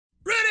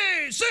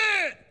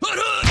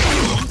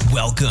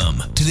Welcome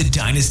to the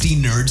Dynasty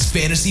Nerds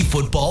Fantasy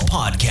Football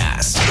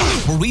Podcast,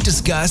 where we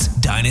discuss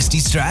Dynasty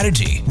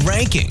strategy,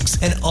 rankings,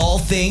 and all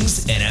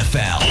things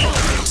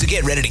NFL. So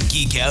get ready to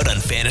geek out on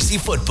fantasy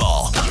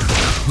football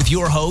with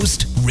your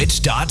host, Rich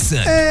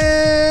Dotson.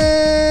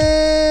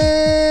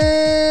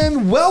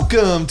 And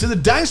welcome to the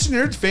Dynasty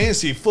Nerds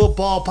Fantasy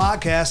Football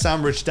Podcast.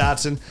 I'm Rich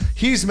Dotson.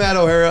 He's Matt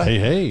O'Hara.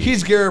 Hey.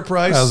 He's Garrett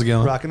Price. How's it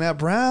going? Rocking that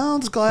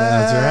Browns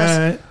glass.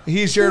 That's right.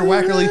 He's Jared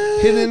Wackerly,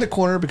 hidden in the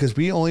corner because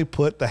we only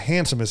put the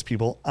handsomest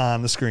people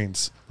on the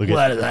screens. Look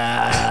at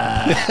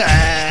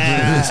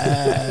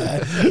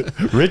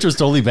that. Rich was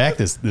totally back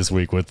this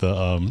week with the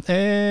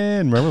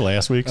and remember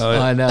last week's?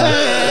 I know.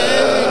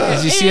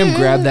 Did you see him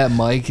grab that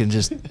mic and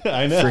just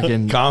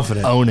freaking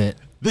confident own it?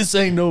 This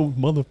ain't no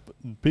mother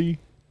P.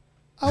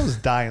 I was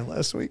dying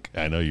last week.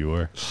 I know you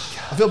were.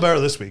 I feel better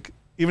this week,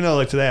 even though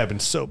like today I've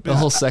been so busy. The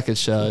whole second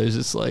show is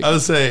just like. I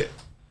would say,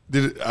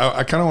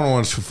 I kind of want to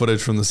watch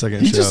footage from the second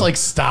show. He just like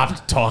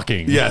stopped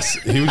talking. Yes,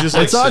 he was just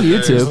like. It's on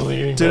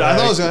YouTube. Dude, I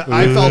thought it was gonna,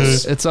 I felt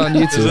It's on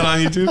YouTube. Is it on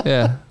YouTube?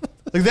 Yeah.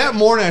 like that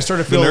morning I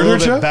started to feel a Nerd little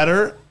bit show?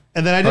 better.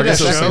 And then I did that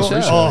so show.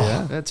 second show,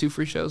 Oh, yeah. 2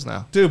 free shows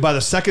now. dude, by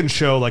the second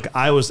show, like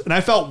I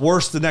felt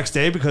worse the next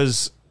day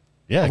because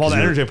Yeah, of all the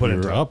 'cause energy I put you're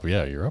into it. up.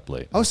 Yeah, you're up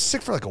late. I was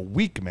sick for like a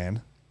week,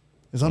 man.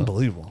 It's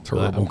unbelievable.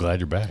 I'm glad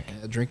you're back.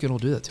 Yeah, drinking will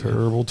do that to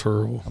you.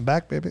 Terrible. I'm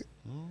back, baby.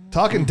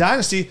 Talking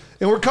Dynasty,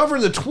 and we're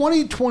covering the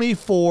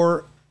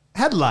 2024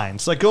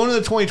 headlines. Like going into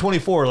the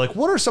 2024, like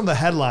what are some of the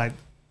headlines?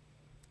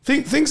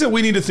 Things that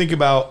we need to think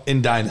about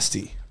in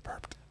Dynasty.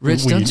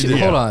 Rich, We- don't you? yeah.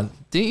 Hold on.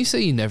 Didn't you say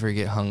you never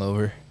get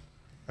hungover?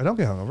 I don't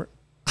get hungover.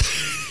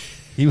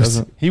 He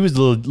was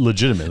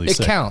legitimately It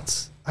sick.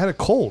 counts. I had a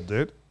cold,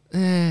 dude.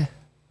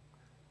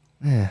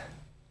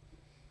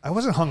 I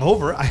wasn't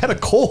hungover. I had a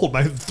cold.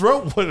 My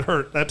throat would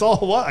hurt. That's all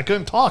it was. I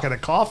couldn't talk. I had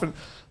a cough and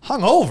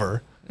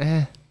hungover.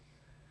 Eh.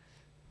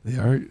 They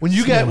are When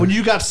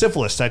you got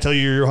syphilis, did I tell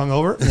you you're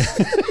hungover?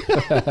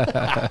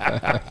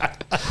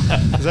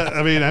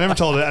 I never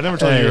told you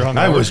you're hungover.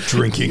 I was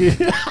drinking.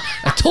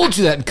 I told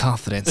you that in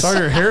confidence. Sorry,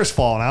 your hair's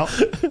falling out.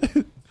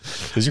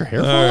 Is your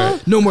hair falling?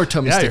 No more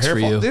tummy Yeah, your sticks hair for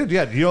you. dude.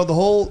 Yeah, you know the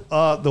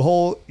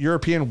whole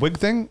European wig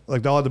thing.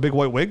 Like they all had the big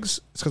white wigs.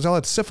 It's because they all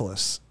had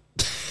syphilis.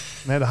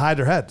 And they had to hide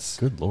their heads.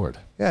 Good Lord.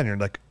 Yeah, and your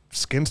like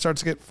skin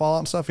starts to get fall out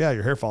and stuff. Yeah,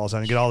 your hair falls out.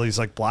 And you get all these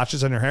like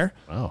blotches on your hair.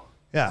 Wow.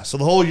 Yeah, so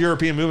the whole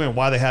European movement,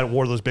 why they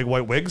wore those big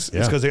white wigs, is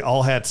Yeah. because they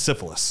all had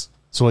syphilis.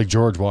 So like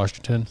George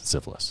Washington,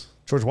 syphilis.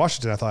 George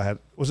Washington, I thought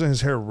wasn't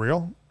his hair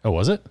real? Oh,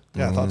 was it?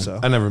 Yeah, I thought so.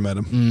 I never met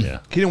him. Yeah.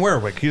 He didn't wear a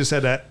wig. He just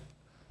had that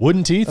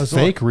Wooden teeth, That's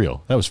fake, what-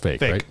 real. That was fake,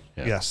 fake. right?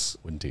 Yeah. Yes,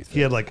 Wooden teeth. he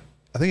had like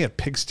I think he had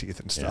pig's teeth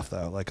and stuff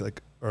though. Or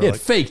He had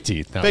like fake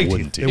teeth, not fake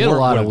wooden teeth. teeth. He had a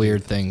lot of Wooden.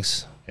 weird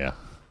things. Yeah.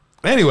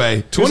 Anyway,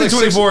 He was like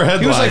 2024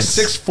 headlines. He was like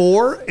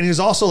 6'4", and he's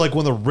also like one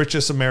of the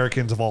richest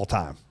Americans of all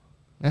time.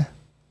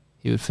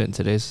 He would fit in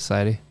today's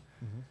society.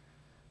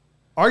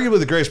 Arguably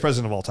the greatest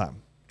president of all time,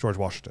 George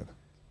Washington.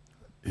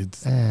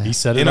 He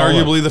said it all up.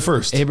 Inarguably the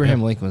first.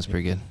 Abraham Lincoln was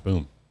pretty good.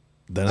 Boom.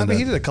 I mean,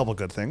 he did a couple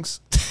good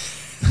things.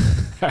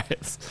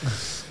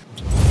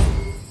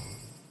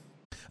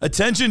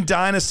 Attention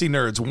Dynasty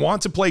nerds.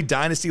 Want to play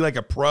Dynasty like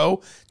a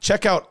pro?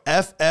 Check out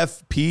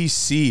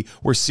FFPC,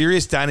 where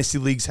serious Dynasty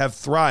leagues have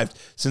thrived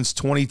since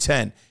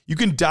 2010. You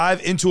can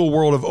dive into a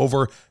world of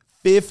over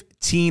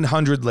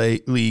 1,500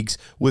 leagues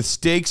with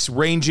stakes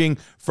ranging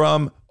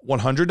from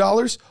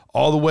 $100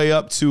 all the way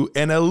up to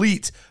an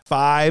elite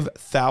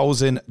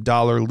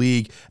 $5,000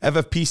 league.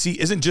 FFPC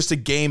isn't just a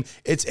game,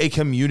 it's a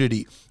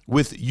community.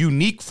 With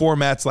unique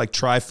formats like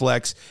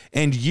Triflex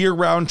and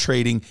year-round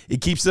trading, it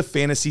keeps the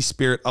fantasy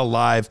spirit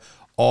alive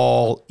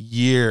all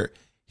year.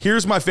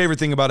 Here's my favorite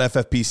thing about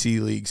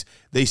FFPC leagues.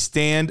 They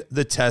stand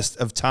the test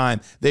of time.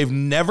 They've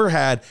never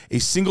had a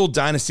single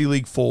Dynasty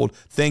league fold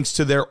thanks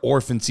to their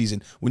orphan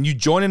season. When you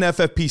join an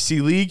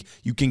FFPC league,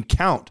 you can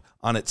count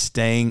on it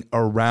staying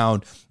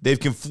around. They've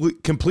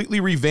completely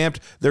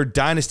revamped their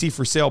Dynasty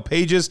for sale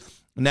pages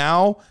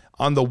now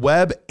on the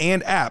web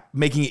and app,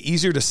 making it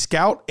easier to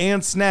scout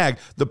and snag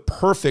the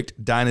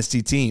perfect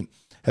Dynasty team.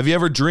 Have you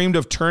ever dreamed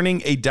of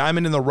turning a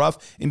diamond in the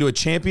rough into a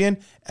champion?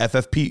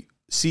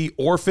 FFPC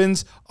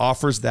Orphans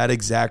offers that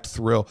exact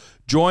thrill.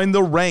 Join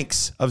the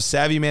ranks of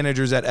savvy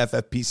managers at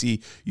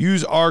FFPC.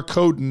 Use our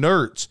code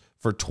NERDS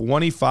for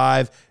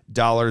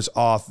 $25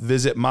 off.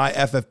 Visit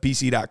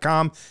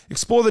myffpc.com.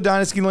 Explore the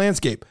Dynasty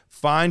landscape.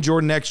 Find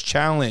your next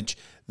challenge.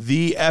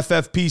 The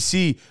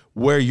FFPC,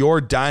 where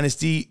your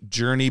Dynasty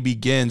journey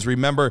begins.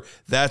 Remember,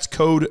 that's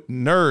code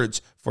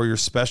NERDS for your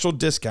special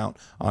discount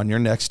on your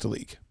next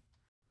league.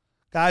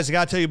 Guys, I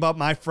got to tell you about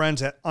my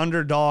friends at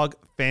Underdog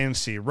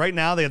Fantasy. Right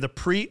now, they have the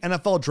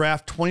pre-NFL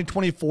Draft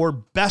 2024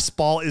 Best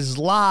Ball is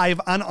live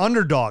on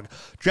Underdog.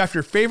 Draft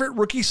your favorite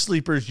rookie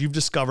sleepers you've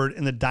discovered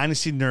in the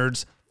Dynasty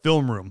Nerds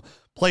film room.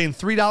 Play in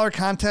 $3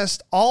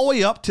 contests all the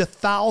way up to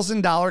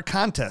 $1,000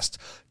 contests.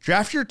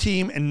 Draft your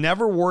team and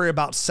never worry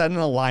about setting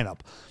a lineup.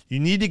 You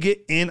need to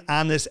get in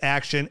on this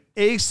action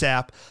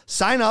ASAP.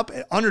 Sign up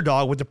at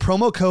Underdog with the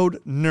promo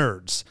code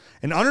NERDS.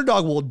 And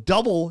Underdog will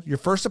double your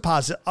first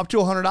deposit up to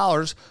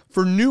 $100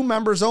 for new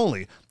members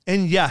only.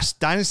 And yes,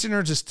 Dynasty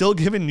Nerds is still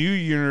giving new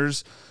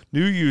users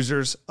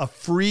a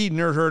free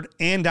Nerd Herd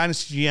and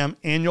Dynasty GM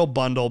annual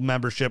bundle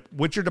membership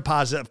with your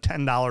deposit of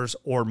 $10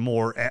 or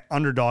more at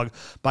Underdog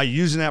by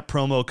using that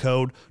promo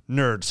code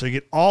NERD. So you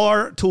get all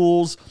our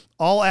tools,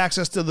 all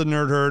access to the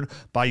Nerd Herd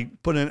by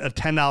putting a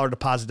 $10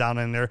 deposit down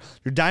in there.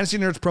 Your Dynasty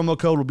Nerds promo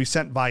code will be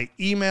sent by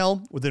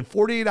email within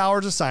 48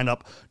 hours of sign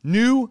up.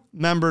 New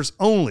members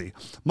only.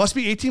 Must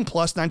be 18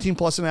 plus, 19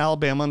 plus in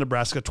Alabama and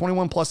Nebraska,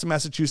 21 plus in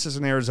Massachusetts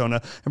and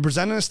Arizona, and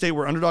present in a state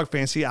where Underdog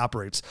Fantasy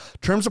operates.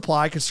 Terms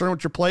apply. Concerned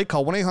with your play?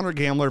 Call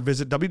 1-800-GAMBLER.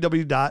 Visit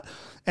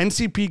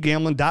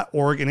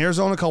www.ncpgambling.org. In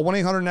Arizona, call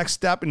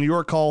 1-800-NEXT-STEP. In New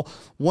York, call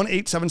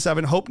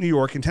 1-877-HOPE-NEW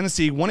YORK. In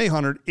Tennessee,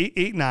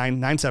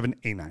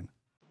 1-800-889-9789.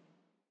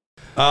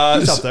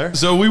 Up there.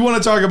 So we want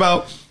to talk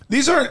about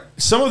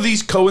some of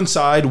these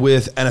coincide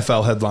with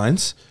NFL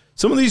headlines.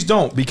 Some of these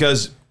don't,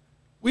 because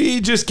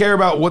we just care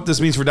about what this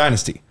means for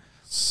Dynasty.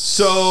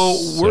 So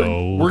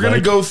we're going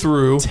to go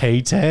through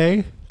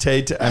Tay-Tay.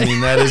 I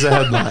mean, that is a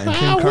headline.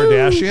 Kim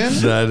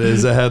Kardashian. That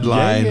is a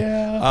headline.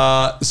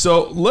 Yeah.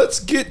 So let's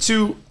get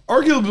to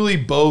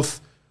arguably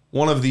both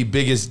one of the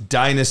biggest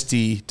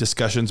Dynasty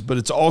discussions, but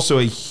it's also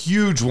a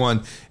huge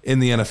one in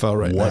the NFL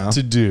right now. What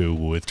to do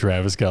with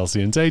Travis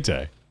Kelce and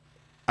Tay-Tay?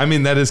 I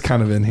mean, that is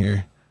kind of in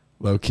here,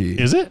 low key.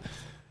 Is it?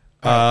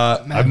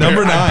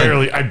 Number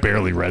 9. I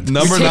barely read this.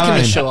 Number You're taking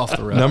 9. the show off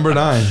the road. Number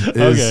 9 is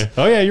Okay.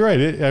 Oh, yeah, you're right.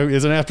 It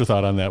is an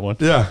afterthought on that one.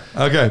 Yeah.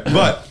 Okay.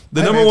 But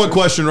the number one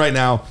question right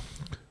now,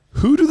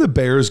 who do the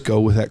Bears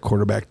go with at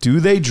quarterback? Do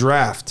they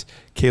draft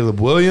Caleb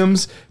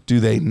Williams? Do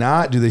they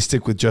not? Do they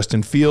stick with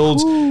Justin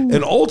Fields? Ooh.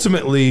 And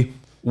ultimately,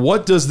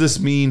 what does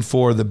this mean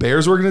for the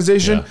Bears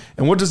organization? Yeah.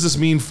 And what does this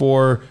mean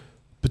for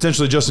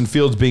potentially Justin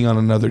Fields being on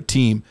another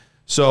team?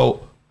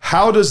 So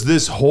how does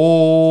this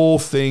whole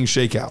thing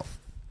shake out?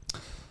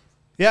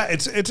 Yeah,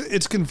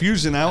 it's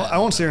confusing. I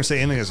won't sit here and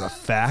say anything is a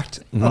fact.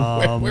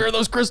 Where are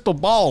those crystal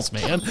balls,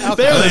 man? There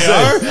they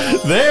are.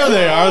 There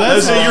they are.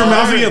 That's it. You're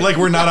mouthing it like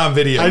we're not on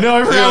video. I know.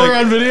 I forgot we're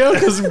on video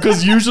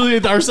because usually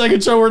at our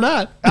second show we're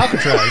not.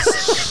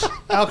 Alcatraz.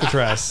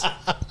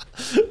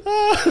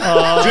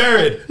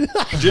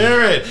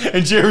 Jared.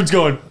 And Jared's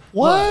going,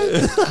 what?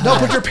 No,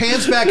 put your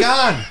pants back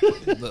on.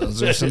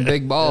 Those are some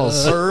big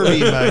balls.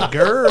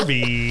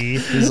 McGurvey.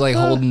 He's like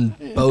holding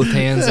both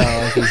hands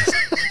out like he's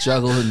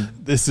juggling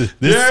This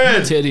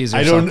titties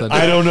or something.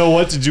 I don't know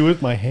what to do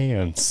with my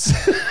hands.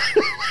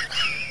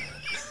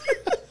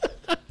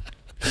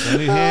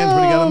 Any hands,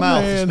 but he got a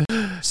mouth.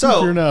 Man. So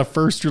if you're not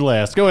first, you're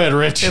last. Go ahead,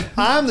 Rich. If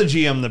I'm the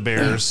GM of the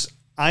Bears,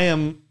 I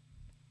am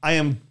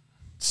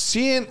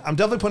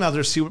definitely putting out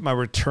there to see what my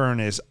return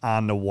is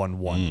on the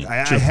 1-1.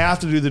 I have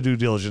to do the due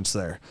diligence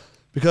there.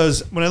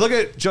 Because when I look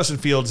at Justin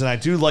Fields, and I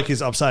do like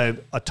his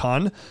upside a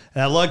ton,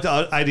 and I like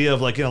the idea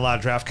of like getting a lot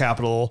of draft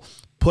capital,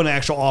 put an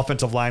actual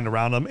offensive line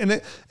around them. And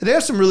they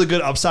have some really good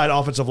upside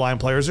offensive line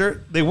players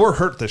there. They were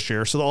hurt this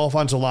year, so the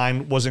offensive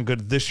line wasn't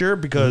good this year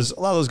because a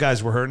lot of those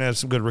guys were hurt and had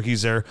some good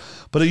rookies there.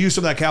 But they used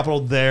some of that capital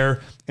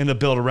there and to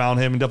build around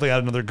him, and definitely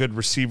add another good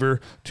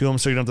receiver to him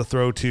so you don't have to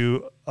throw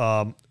to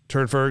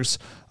Turd-Fergs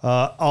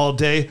all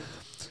day.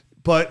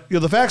 But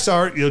the facts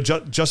are,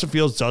 Justin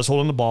Fields does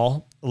hold on the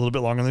ball a little bit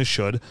longer than he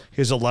should. He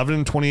has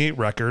 11-28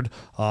 record.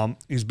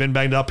 He's been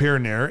banged up here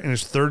and there. In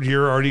his third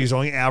year already, he's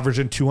only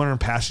averaging 200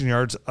 passing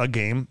yards a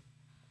game.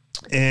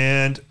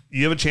 And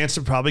you have a chance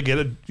to probably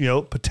get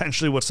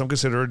potentially what some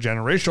consider a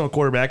generational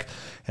quarterback,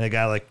 and a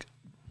guy like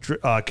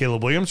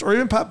Caleb Williams, or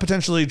even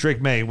potentially Drake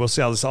May. We'll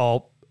see how this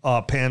all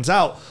pans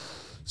out.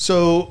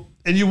 So.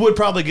 And you would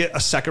probably get a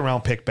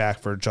second-round pick back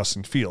for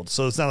Justin Fields.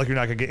 So it's not like you're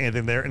not going to get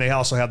anything there. And they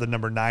also have the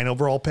number 9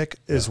 overall pick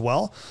as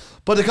well.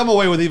 But they come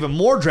away with even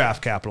more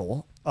draft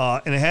capital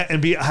and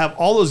have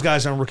all those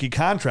guys on rookie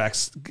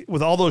contracts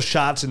with all those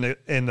shots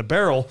in the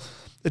barrel.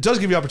 It does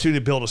give you opportunity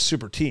to build a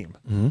super team.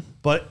 Mm-hmm.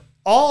 But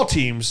all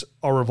teams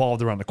are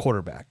revolved around the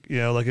quarterback.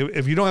 Like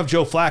if you don't have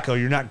Joe Flacco,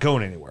 you're not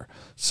going anywhere.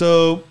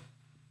 So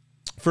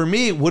for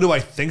me, what do I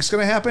think is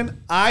going to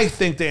happen? I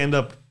think they end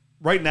up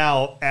right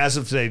now, as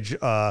of today,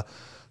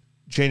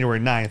 January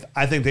 9th,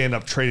 I think they end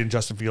up trading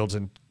Justin Fields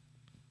and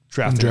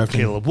drafting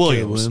Caleb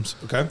Williams.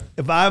 Okay.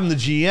 If I'm the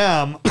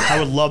GM, I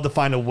would love to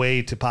find a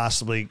way to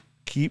possibly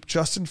keep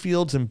Justin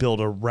Fields and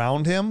build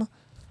around him.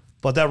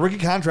 But that rookie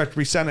contract,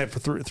 resend it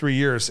for 3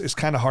 years, is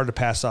kind of hard to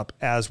pass up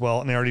as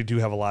well. And they already do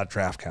have a lot of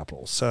draft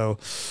capital. So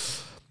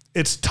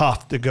it's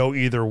tough to go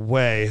either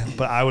way.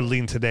 But I would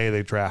lean today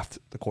they draft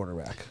the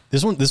quarterback.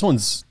 This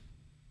one's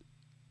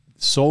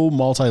so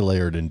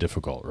multi-layered and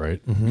difficult, right?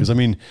 Because, I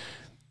mean,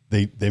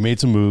 They made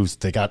some moves.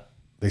 They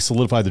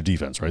solidified their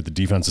defense, right? The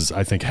defense is,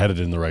 I think, headed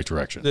in the right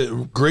direction.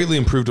 It greatly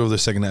improved over the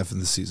second half of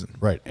the season.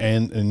 Right.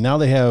 And now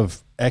they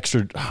have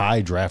extra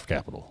high draft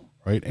capital,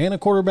 right? And a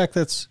quarterback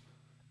that's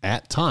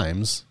at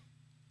times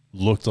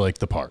looked like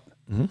the part.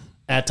 Mm-hmm.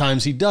 At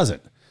times he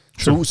doesn't.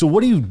 Sure. So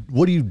what do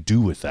you do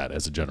with that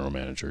as a general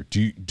manager?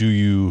 Do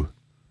you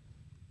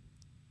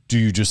do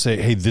you just say,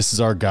 hey, this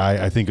is our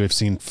guy? I think I've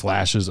seen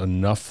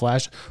enough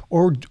flash,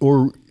 or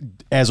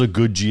as a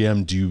good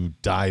GM, do you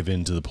dive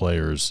into the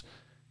players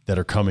that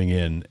are coming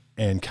in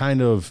and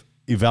kind of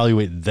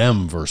evaluate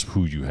them versus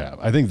who you have?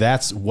 I think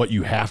that's what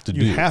you have to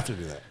do. You have to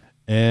do that.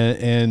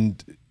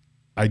 And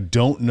I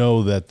don't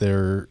know that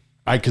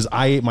because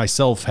I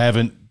myself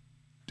haven't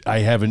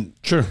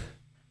Sure.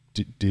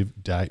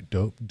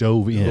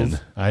 dove in.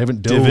 I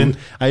haven't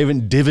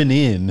divin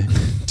in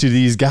to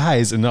these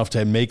guys enough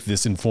to make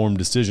this informed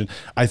decision.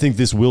 I think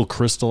this will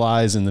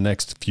crystallize in the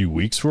next few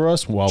weeks for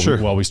us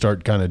while we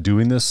start kind of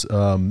doing this,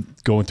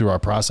 going through our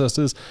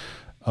processes.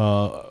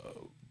 But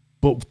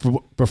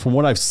from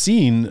what I've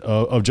seen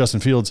of Justin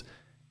Fields,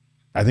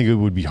 I think it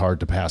would be hard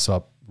to pass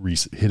up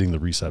hitting the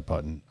reset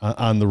button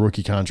on the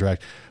rookie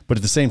contract. But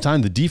at the same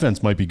time, the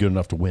defense might be good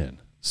enough to win.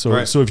 So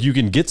if you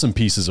can get some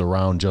pieces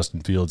around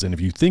Justin Fields, and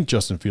if you think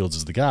Justin Fields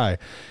is the guy,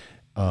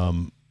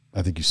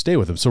 I think you stay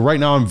with him. So right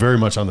now I'm very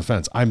much on the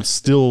fence. I'm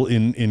still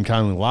in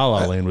kind of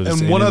la-la land with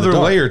this. And one other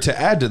layer to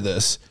add to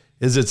this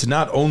is it's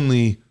not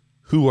only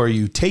who are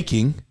you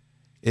taking,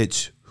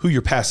 it's who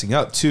you're passing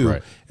up to.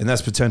 Right. And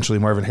that's potentially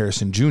Marvin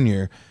Harrison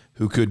Jr.,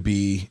 who could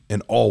be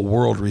an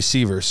all-world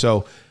receiver.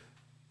 So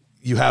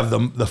you have the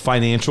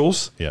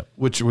financials,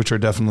 which are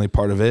definitely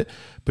part of it,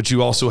 but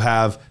you also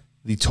have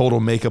the total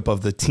makeup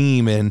of the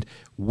team, and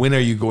when are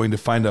you going to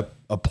find a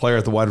player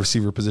at the wide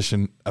receiver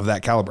position of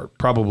that caliber?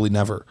 Probably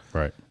never.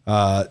 Right.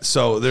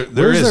 So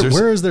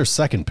where is their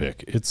second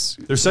pick?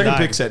 Their second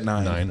pick's at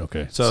 9. 9,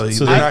 okay. So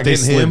they're not they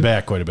getting slid him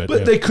back quite a bit.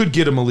 But they could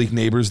get a Malik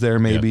Neighbors there.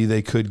 Maybe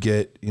they could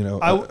get,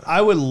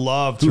 I would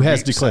love to. Who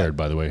has declared,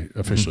 by the way,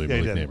 officially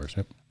Malik did. Neighbors.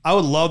 Yep. I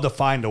would love to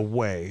find a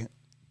way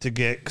to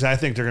get, because I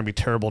think they're going to be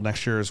terrible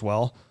next year as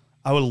well.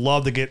 I would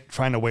love to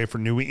find a way for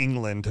New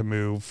England to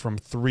move from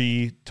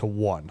 3 to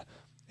 1.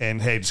 And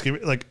hey, just give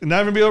me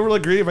not even be overly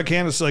greedy if I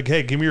can. It's like,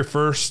 hey, give me your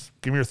first,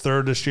 give me your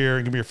third this year,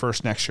 and give me your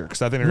first next year,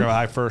 because I think they're going to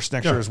have a high first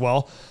next year as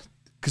well.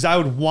 Because I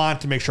would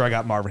want to make sure I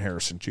got Marvin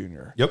Harrison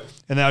Jr. Yep.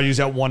 And then I would use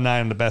that 1.9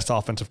 on the best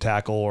offensive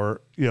tackle,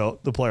 or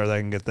the player that I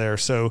can get there.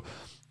 So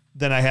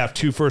then I have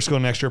 2 firsts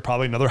going next year,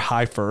 probably another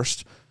high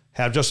first.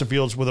 Have Justin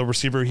Fields with a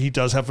receiver he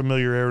does have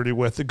familiarity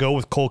with, to go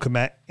with Cole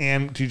Kmet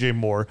and DJ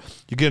Moore.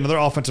 You get another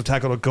offensive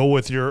tackle to go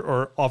with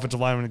or offensive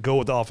lineman to go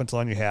with the offensive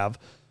line you have.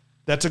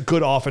 That's a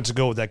good offense to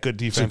go with that good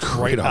defense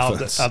right out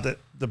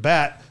the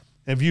bat.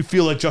 And if you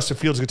feel like Justin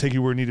Fields is going to take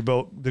you where you need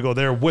to go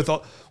there,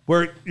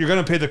 where you're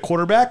going to pay the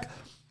quarterback,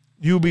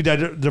 you'll be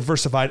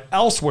diversified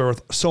elsewhere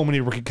with so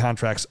many rookie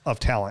contracts of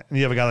talent. And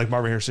you have a guy like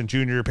Marvin Harrison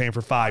Jr. you're paying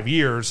for 5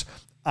 years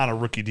on a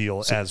rookie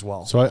deal as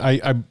well. So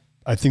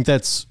I think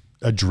that's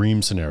a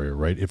dream scenario,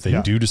 right? If they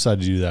do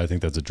decide to do that, I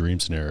think that's a dream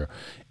scenario.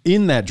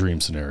 In that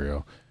dream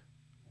scenario,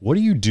 what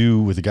do you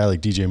do with a guy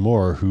like DJ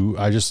Moore, who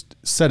I just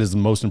said is the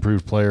most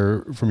improved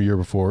player from a year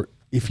before,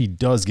 if he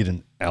does get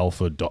an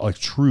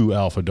true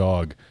alpha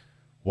dog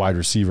wide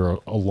receiver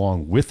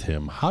along with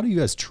him? How do you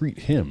guys treat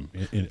him,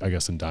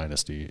 in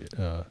Dynasty?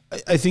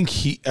 I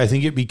think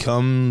it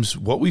becomes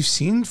what we've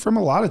seen from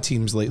a lot of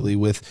teams lately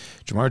with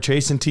Jamar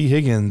Chase and T.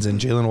 Higgins and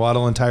Jalen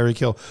Waddle and Tyreek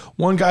Hill.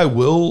 One guy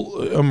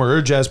will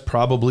emerge as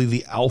probably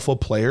the alpha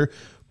player.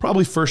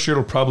 Probably first year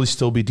it'll probably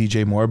still be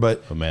DJ Moore,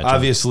 but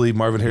obviously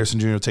Marvin Harrison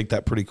Jr. will take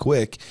that pretty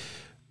quick.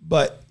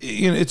 But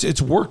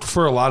it's worked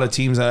for a lot of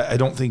teams. I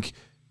don't think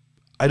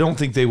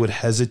they would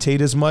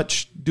hesitate as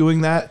much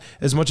doing that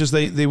as much as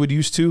they would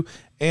used to.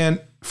 And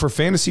for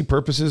fantasy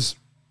purposes,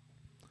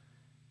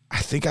 I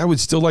think I would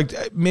still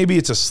maybe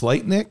it's a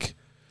slight nick.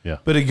 Yeah.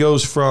 But it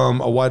goes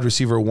from a wide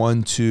receiver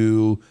 1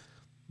 to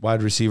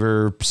wide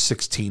receiver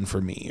 16 for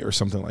me or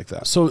something like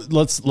that. So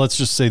let's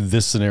just say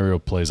this scenario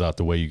plays out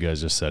the way you guys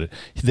just said it.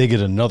 They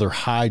get another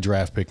high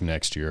draft pick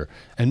next year,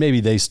 and maybe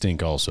they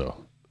stink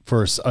also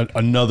for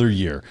another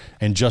year,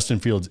 and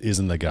Justin Fields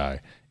isn't the guy.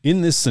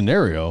 In this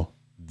scenario,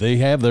 they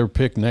have their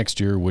pick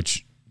next year,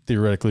 which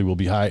theoretically will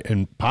be high,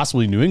 and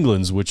possibly New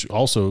England's, which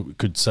also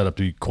could set up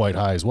to be quite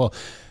high as well.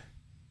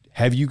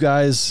 Have you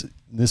guys,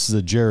 this is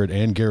a Jared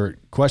and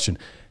Garrett question,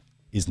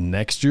 is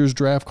next year's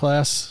draft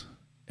class,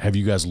 have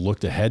you guys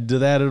looked ahead to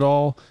that at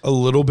all? A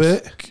little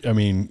bit. I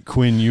mean,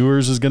 Quinn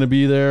Ewers is going to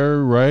be there,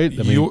 right?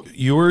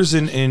 Ewers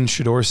and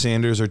Shedeur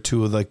Sanders are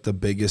 2 of the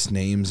biggest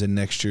names in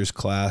next year's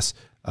class.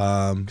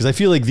 Because I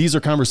feel like these are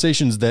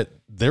conversations that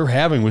they're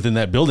having within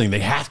that building.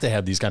 They have to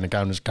have these kind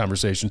of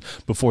conversations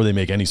before they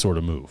make any sort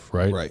of move,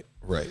 right?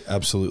 Right.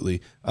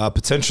 Absolutely.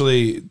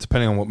 Potentially,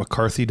 depending on what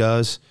McCarthy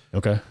does.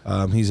 Okay.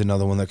 He's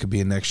another one that could be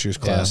in next year's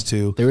class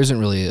too. There isn't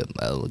really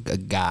a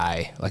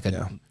guy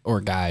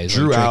or guys.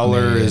 Drew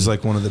Aller is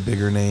one of the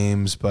bigger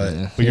names,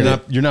 but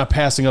you're not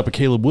passing up a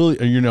Caleb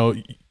Williams.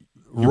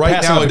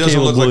 Right now, it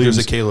doesn't look like there's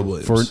a Caleb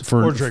Williams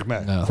or Drake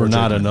May for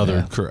not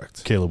another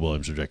correct Caleb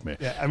Williams or Drake May.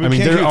 Yeah, I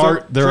mean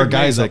there are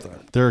guys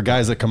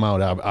that come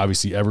out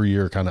obviously every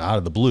year kind of out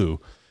of the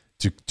blue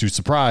to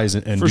surprise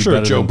and for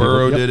sure. Joe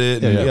Burrow did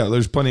it. And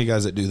there's plenty of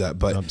guys that do that,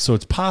 but so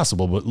it's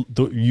possible.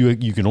 But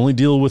you can only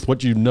deal with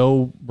what you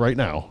know right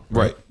now.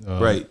 Right.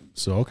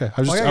 So okay,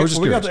 I was just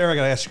we got the air. I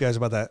got to ask you guys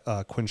about that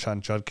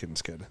Quinshon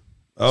Judkins kid.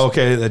 Oh,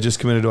 okay, that just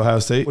committed to Ohio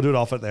State. We'll do it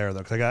off at there though,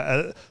 because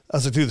I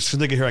was like, dude, as soon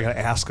as they get here, I got to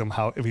ask him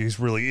if he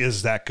really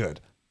is that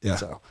good. Yeah.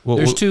 So I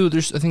think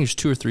there's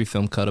 2 or 3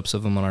 film cut-ups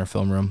of him on our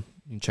film room.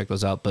 You can check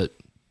those out. But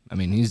I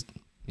mean, he's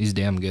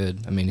damn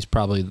good. I mean, he's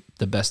probably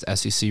the best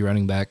SEC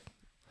running back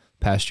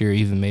past year,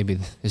 even maybe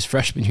his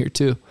freshman year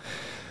too.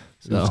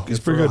 So he's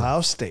pretty good.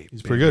 Ohio State.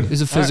 He's pretty good.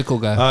 He's a physical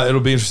guy.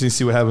 It'll be interesting to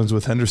see what happens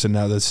with Henderson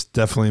now. That's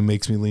definitely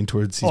makes me lean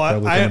towards he's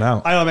probably coming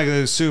out. I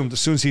automatically assumed as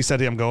soon as he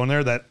said, I'm going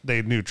there, that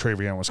they knew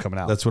Travion was coming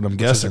out. That's what I'm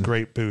which guessing. Is a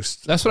great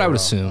boost. That's what I would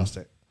assume.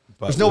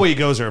 There's no way he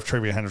goes there if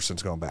Travion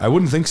Henderson's going back. I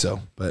wouldn't think so,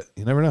 but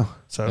you never know.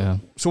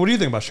 So what do you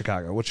think about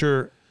Chicago? What's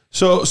your...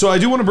 So I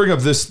do want to bring up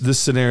this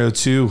scenario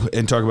too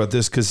and talk about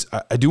this because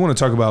I do want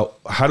to talk about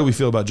how do we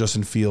feel about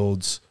Justin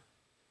Fields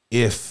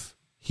if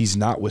he's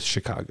not with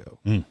Chicago?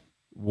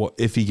 What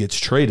if he gets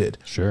traded?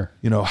 Sure.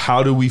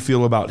 How do we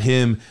feel about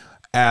him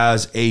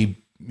as a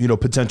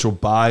potential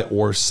buy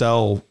or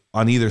sell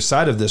on either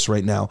side of this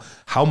right now?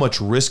 How much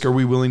risk are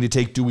we willing to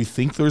take? Do we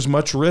think there's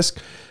much risk?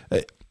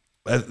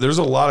 There's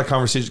a lot of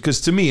conversation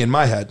because to me, in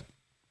my head,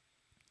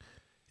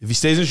 if he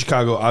stays in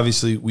Chicago,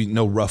 obviously we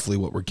know roughly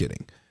what we're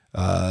getting.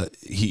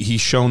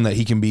 He's shown that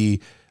he can be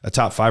a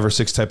top 5 or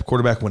 6 type of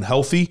quarterback when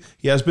healthy.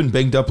 He has been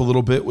banged up a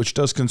little bit, which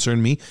does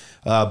concern me.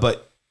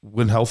 But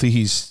when healthy,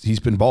 he's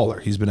been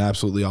baller. He's been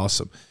absolutely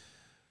awesome.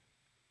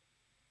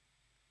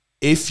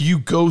 If you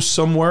go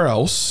somewhere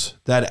else,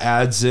 that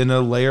adds in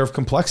a layer of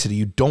complexity.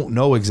 You don't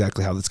know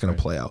exactly how that's going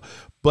to play out.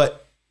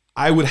 But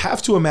I would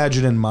have to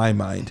imagine in my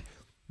mind,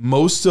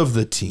 most of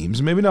the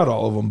teams, maybe not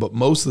all of them, but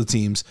most of the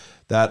teams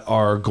that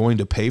are going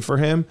to pay for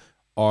him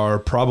are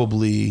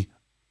probably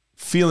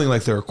feeling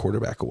like they're a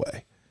quarterback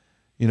away.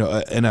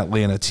 An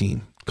Atlanta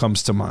team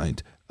comes to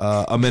mind.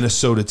 A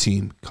Minnesota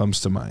team comes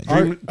to mind.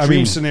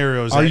 Dream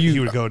scenarios that he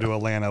would go to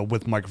Atlanta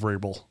with Mike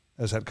Vrabel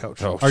as head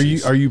coach. Are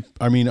you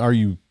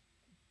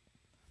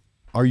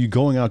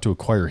going out to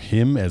acquire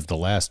him as the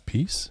last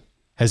piece?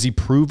 Has he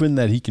proven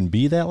that he can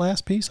be that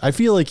last piece? I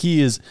feel like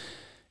he is.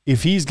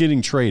 If he's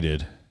getting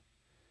traded,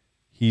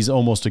 he's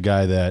almost a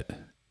guy that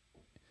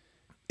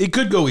it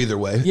could go either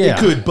way. Yeah, it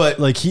could, but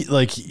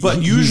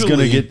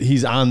usually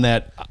he's on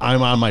that.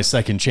 I'm on my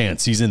second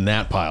chance. He's in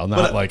that pile,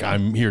 not like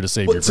I'm here to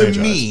save your franchise.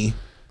 To me,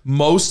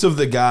 most of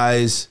the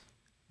guys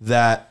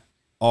that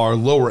are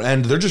lower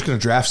end, they're just going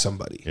to draft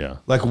somebody. Yeah,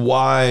 like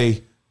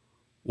why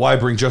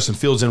bring Justin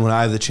Fields in when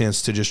I have the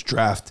chance to just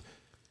draft?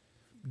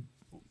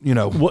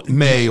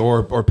 May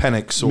or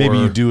Penix. Or maybe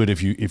you do it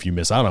if you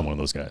miss out on one of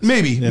those guys.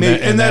 Maybe,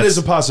 and that is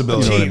a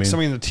possibility.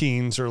 The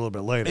teens are a little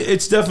bit later.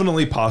 It's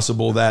definitely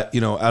possible that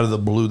out of the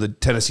blue, the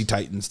Tennessee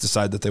Titans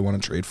decide that they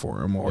want to trade for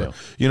him, or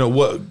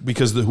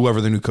because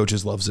whoever the new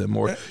coaches loves him,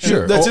 or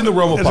sure, that's in the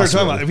realm of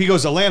possibility. If he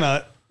goes to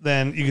Atlanta,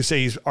 then you could say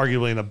he's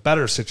arguably in a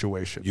better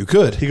situation. You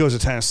could. He goes to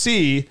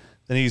Tennessee,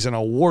 then he's in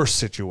a worse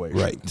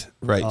situation.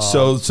 Right.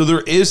 So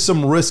there is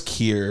some risk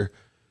here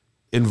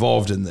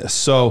involved in this.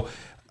 So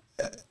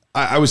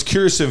I was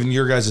curious of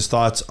your guys'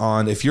 thoughts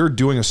on if you're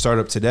doing a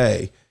startup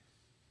today,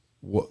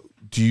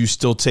 do you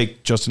still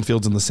take Justin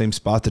Fields in the same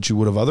spot that you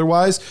would have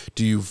otherwise?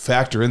 Do you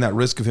factor in that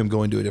risk of him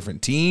going to a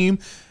different team?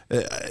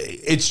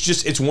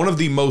 It's one of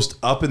the most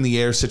up in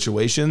the air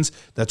situations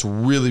that's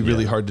really,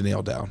 really hard to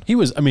nail down. He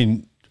was,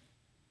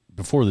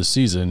 before the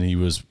season, he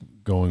was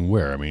going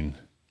where?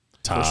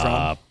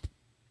 Top.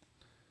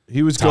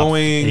 He was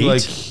going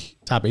 8?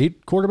 Top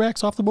 8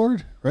 quarterbacks off the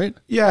board, right?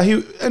 Yeah,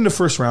 he in the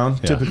first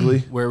round typically.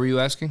 Where were you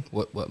asking?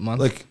 What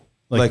month?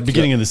 Like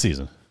beginning of the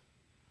season.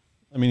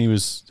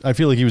 I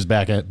feel like he was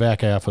back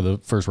half of the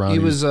first round. He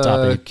was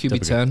top 8,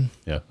 QB 10.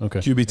 Yeah, okay.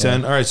 QB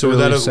 10. All right, so would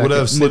that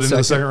have slid into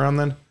the second round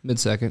then?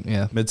 Mid-second,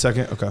 yeah.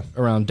 Mid-second, okay.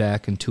 Around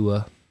Dak and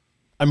Tua.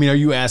 Are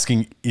you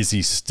asking, is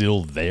he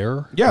still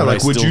there? Yeah,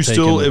 would you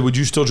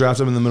still draft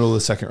him in the middle of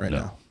the second right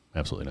now?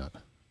 Absolutely not.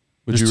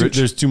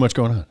 There's too much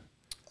going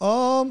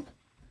on.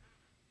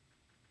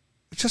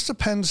 It just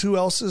depends who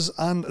else is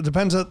on. It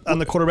depends on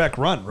the quarterback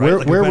run,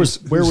 right? Where was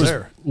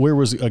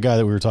a guy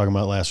that we were talking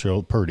about last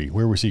year, Purdy?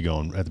 Where was he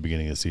going at the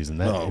beginning of the season?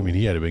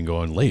 He had to been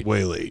going late,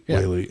 way late.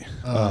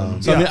 I'm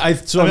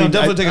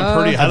definitely taking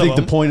Purdy. I think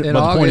the point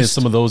is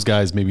some of those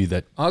guys maybe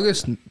that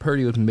August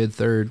Purdy was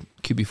mid-third,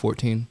 QB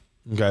 14.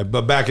 Okay,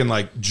 but back in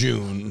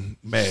June,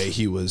 May,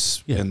 he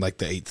was in the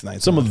 8th,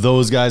 9th. Some of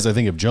those guys I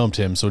think have jumped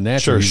him. So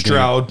naturally,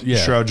 Stroud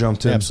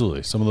jumped him.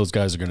 Absolutely, some of those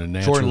guys are going to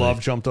naturally. Jordan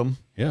Love jumped him.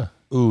 Yeah.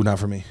 Ooh, not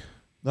for me.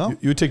 No,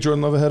 you would take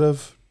Jordan Love ahead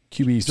of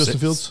QB Justin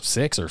Fields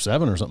 6 or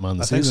 7 or something on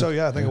the season. I think so.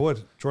 Yeah, I think it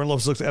would. Jordan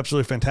Love's looked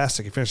absolutely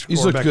fantastic. He finished He's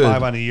quarterback looked good.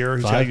 5 on a year.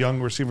 He's got a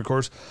young receiver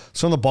course.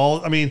 So on the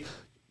ball,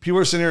 people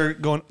are sitting there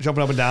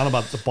jumping up and down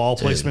about the ball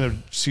placement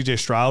of C.J.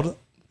 Stroud.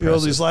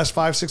 These last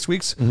 5-6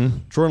 weeks,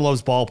 Jordan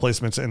Love's ball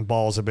placements and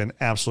balls have been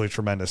absolutely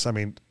tremendous.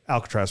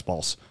 Alcatraz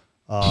balls.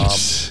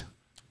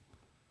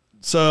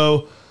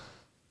 So,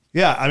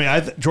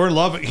 yeah, Jordan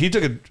Love, he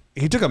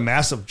took a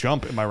massive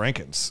jump in my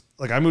rankings.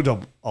 I moved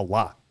up a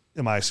lot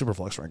in my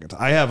Superflex rankings.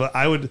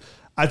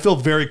 I'd feel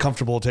very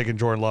comfortable taking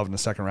Jordan Love in the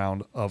second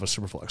round of a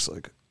Superflex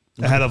league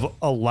ahead of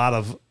a lot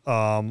of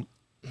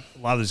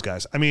these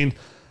guys.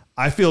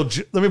 let me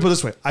put it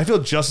this way. I feel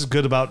just as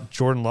good about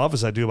Jordan Love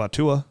as I do about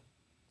Tua,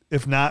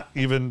 if not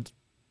even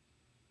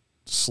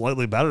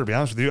slightly better, to be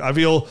honest with you.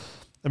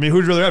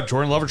 Who'd you rather have,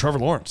 Jordan Love or Trevor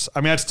Lawrence?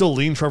 I mean, I'd still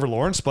lean Trevor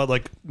Lawrence, but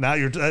like now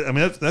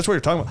that's what you're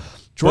talking about.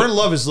 Jordan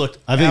Love has looked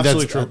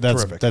absolutely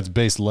terrific. That's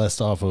based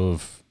less off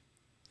of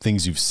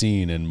things you've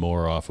seen and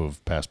more off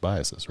of past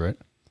biases, right?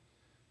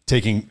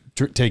 Taking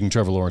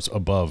Trevor Lawrence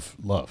above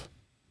Love.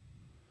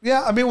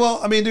 Yeah,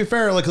 to be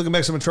fair, like looking back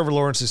at some of Trevor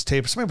Lawrence's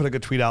tape, somebody put a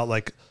good tweet out,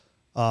 like,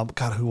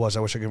 God, who was? I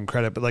wish I could give him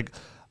credit, but like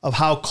of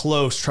how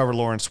close Trevor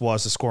Lawrence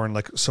was to scoring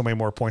like so many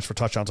more points for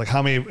touchdowns. Like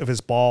how many of his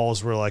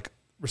balls were like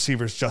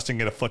receivers just didn't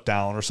get a foot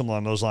down or something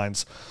along those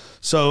lines.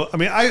 So,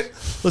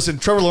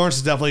 Trevor Lawrence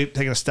is definitely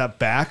taking a step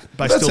back.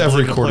 But that's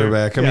every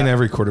quarterback.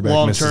 Every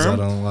quarterback misses out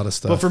on a lot of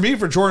stuff. But for me,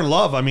 for Jordan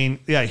Love,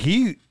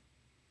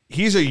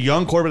 he's a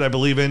young quarterback I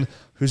believe in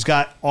who's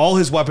got all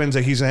his weapons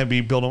that he's going to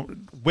be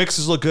building.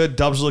 Wicks look good.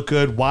 Dubs look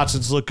good.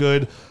 Watson's look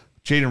good.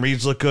 Jaden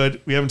Reed's look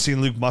good. We haven't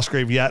seen Luke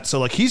Musgrave yet. So,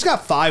 like, he's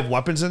got 5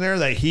 weapons in there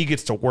that he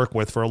gets to work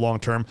with for a long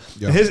term.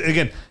 Yeah.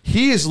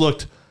 He has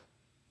looked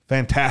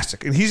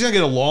fantastic. And he's going to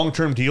get a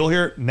long-term deal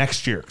here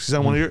next year. He's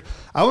on 1 year.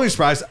 I wouldn't be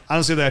surprised,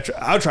 honestly, that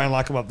I would try and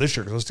lock him up this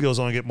year because those deals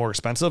only get more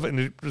expensive, and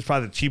it's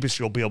probably the cheapest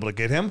you'll be able to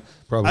get him.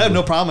 Probably. I have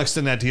no problem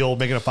extending that deal,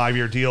 making a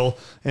 5-year deal.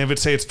 And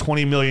if it's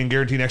 $20 million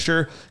guaranteed next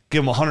year,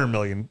 give him $100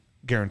 million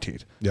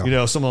guaranteed.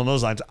 Yeah. Something along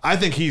those lines. I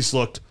think he's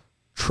looked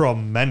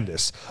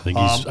tremendous.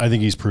 I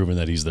think he's proven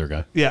that he's their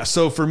guy. Yeah.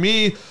 So for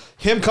me,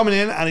 him coming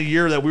in on a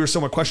year that we were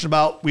somewhat questioned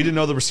about, we didn't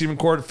know the receiving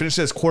corps, finished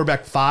as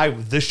quarterback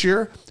 5 this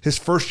year, his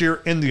first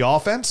year in the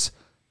offense,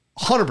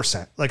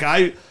 100%. Like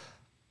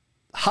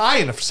high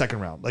in the second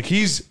round. Like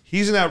he's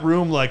in that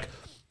room. Like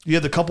you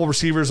had the couple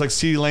receivers like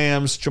CeeDee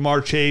Lambs,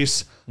 Jamar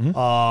Chase,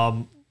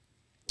 and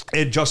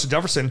Justin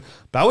Jefferson.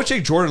 But I would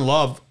take Jordan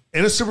Love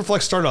in a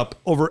Superflex startup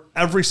over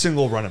every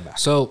single running back.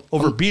 So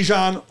over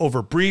Bijan,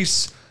 over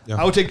Brees. Yeah.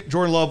 I would take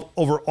Jordan Love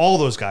over all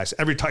those guys.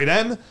 Every tight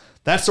end.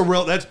 That's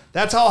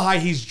how high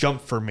he's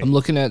jumped for me. I'm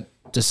looking at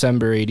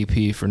December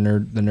ADP for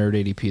the nerd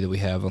ADP that we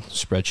have on the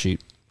spreadsheet,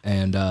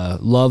 and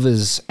Love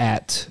is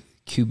at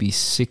QB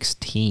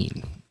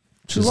 16,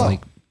 which is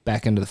like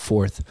back into the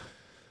 4th.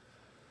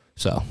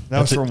 So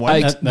that's from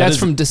when? That's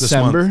from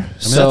December.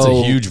 So that's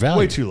a huge value.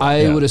 Way too low.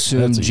 I would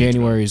assume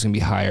January is going to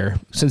be higher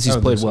since he's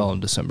played well in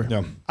December.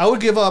 Yeah. I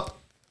would if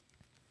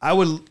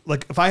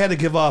I had to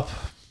give up.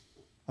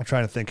 I'm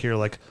trying to think here,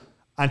 like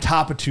on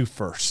top of 2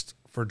 first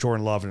for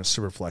Jordan Love and a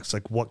Superflex,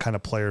 like what kind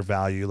of player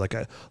value, like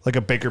a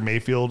Baker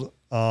Mayfield,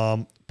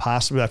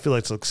 possibly. I feel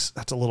like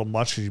that's a little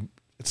much. At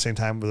the same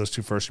time, with those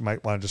 2 first, you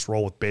might want to just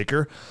roll with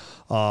Baker.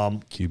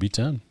 QB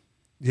 10.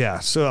 Yeah,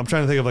 so I'm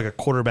trying to think of like a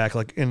quarterback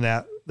like in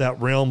that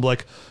realm,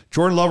 like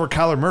Jordan Love or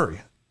Kyler Murray.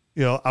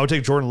 I would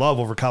take Jordan Love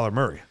over Kyler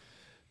Murray.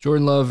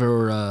 Jordan Love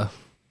or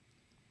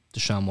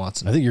Deshaun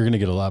Watson. I think you're going to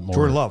get a lot more.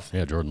 Jordan Love.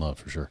 Yeah, Jordan Love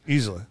for sure.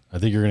 Easily. I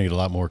think you're going to get a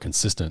lot more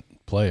consistent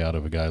play out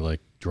of a guy like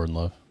Jordan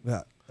Love.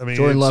 Yeah.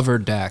 Jordan Love or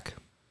Dak.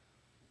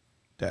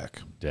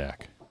 Dak.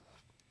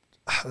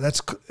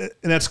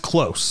 That's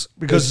close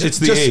because it's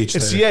the age.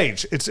 It's the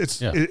age.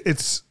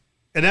 It's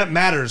and that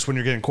matters when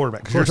you're getting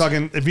quarterback. Because you're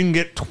talking, if you can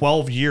get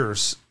 12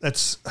 years,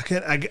 that's I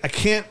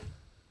can't.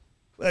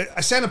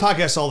 I say on the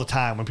podcast all the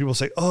time when people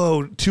say,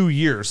 "Oh, 2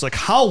 years." Like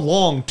how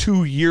long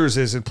 2 years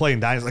is in playing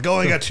Dynasty? Like,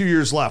 I got 2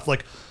 years left.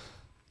 Like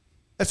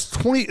that's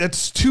 20.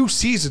 That's 2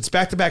 seasons,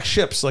 back-to-back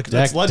ships. Like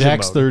that's legend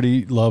Dak's mode.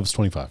 30, Love's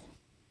 25.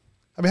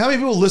 I mean, how many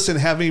people listen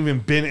haven't even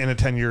been in a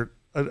 10-year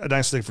a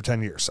Dynasty league for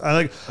 10 years?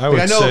 I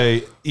would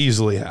say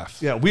easily half.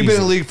 Yeah, we've been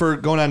in a league for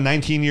going on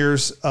 19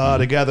 years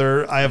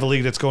together. I have a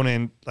league that's going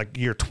in like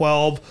year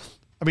 12.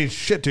 I mean,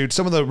 shit, dude.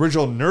 Some of the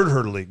original Nerd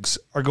Herd leagues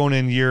are going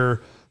in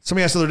year.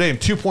 Somebody asked the other day in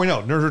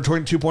 2.0. Nerd Herd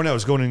 2.0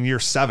 is going in year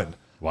 7.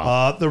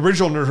 Wow. The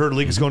original Nerd Herd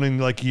league is going in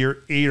like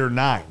year 8 or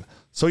 9.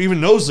 So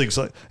even those leagues,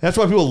 that's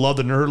why people love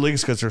the Nerd Herd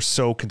leagues because they're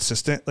so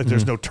consistent. Like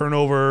there's no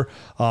turnover.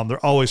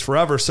 They're always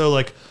forever. So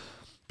like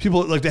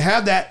people like to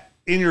have that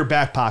in your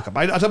back pocket.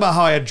 I talk about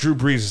how I had Drew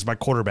Brees as my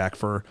quarterback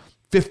for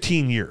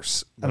 15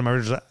 years.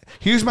 And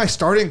he was my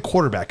starting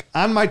quarterback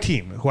on my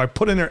team, who I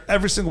put in there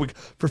every single week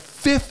for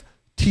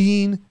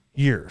 15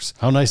 years.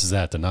 How nice is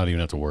that to not even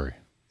have to worry?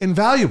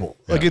 Invaluable.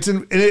 Yeah. Like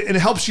it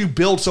helps you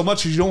build so much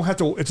because you don't have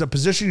to. It's a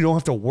position you don't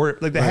have to worry.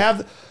 Like they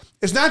have.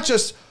 It's not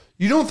just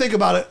you don't think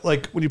about it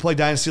like when you play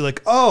Dynasty.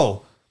 Like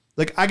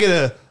like I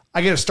get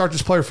to start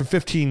this player for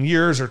 15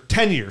 years or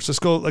 10 years. Let's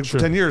go for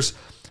 10 years.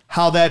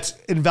 How that's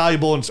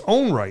invaluable in its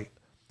own right.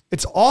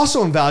 It's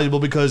also invaluable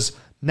because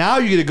now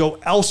you get to go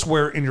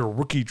elsewhere in your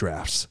rookie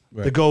drafts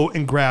to go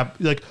and grab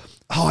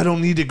I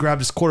don't need to grab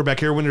this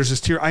quarterback here when there's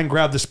this tier. I can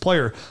grab this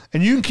player,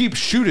 and you can keep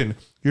shooting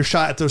your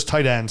shot at those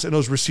tight ends and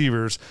those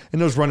receivers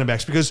and those running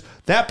backs because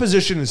that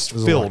position is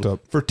filled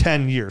for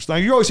 10 years. Now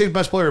you always say the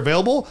best player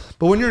available,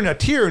 but when you're in that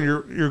tier and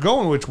you're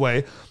going which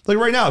way, like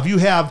right now, if you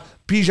have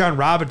Bijan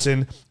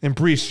Robinson and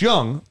Brees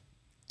Young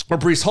or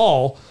Brees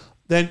Hall,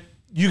 then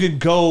you can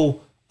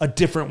go a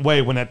different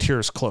way when that tier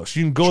is close.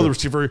 You can go to the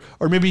receiver,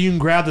 or maybe you can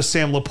grab the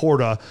Sam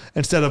Laporta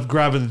instead of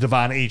grabbing the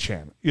Devon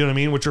Achane. You know what I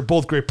mean? Which are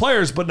both great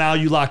players, but now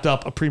you locked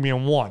up a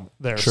premium one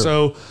there. Sure.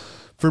 So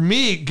for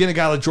me, getting a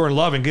guy like Jordan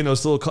Love and getting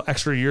those little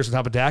extra years on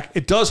top of Dak,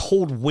 it does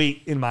hold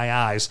weight in my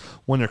eyes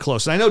when they're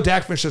close. And I know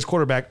Dak finished as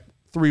quarterback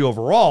 3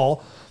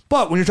 overall,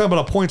 but when you're talking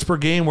about a points per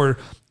game where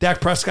Dak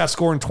Prescott's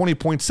scoring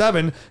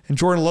 20.7 and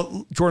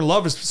Jordan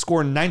Love is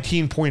scoring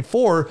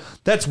 19.4,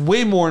 that's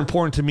way more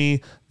important to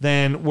me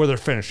than where they're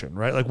finishing,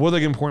 right? Like where they're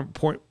getting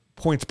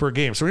points per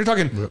game. So when you're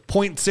talking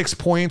 0.6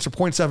 points or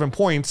 0.7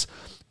 points,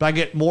 but I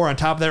get more on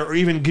top of that, or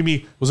even give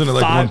me Wasn't it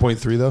like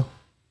 1.3 though?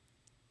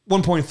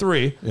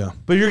 1.3. Yeah.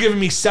 But you're giving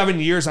me 7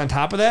 years on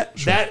top of that.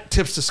 Sure. That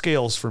tips the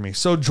scales for me.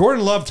 So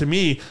Jordan Love, to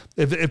me,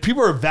 if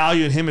people are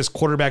valuing him as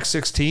quarterback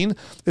 16,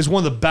 is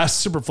one of the best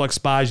super flex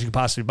buys you could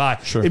possibly buy.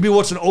 Sure. It'd be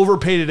what's an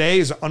overpay today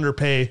is an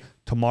underpay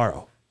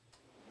tomorrow.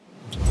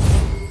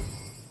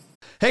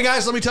 Hey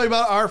guys, let me tell you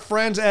about our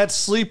friends at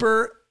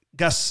Sleeper.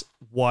 Guess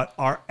what?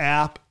 Our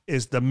app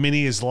the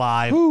mini is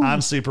live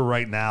on Sleeper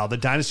right now. The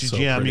Dynasty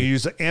GM, pretty. you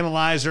use the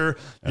analyzer,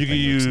 you can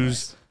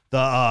use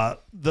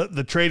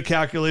the trade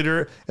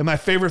calculator, and my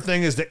favorite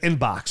thing is the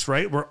inbox,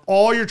 right? Where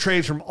all your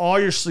trades from all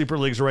your Sleeper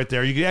leagues are right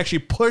there. You can actually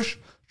push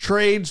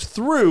trades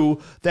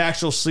through the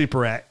actual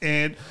Sleeper app.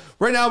 And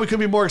right now, we couldn't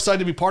be more excited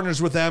to be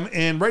partners with them.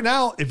 And right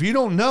now, if you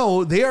don't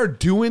know, they are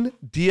doing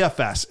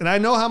DFS. And I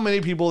know how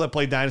many people that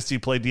play Dynasty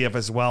play DFS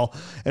as well.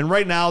 And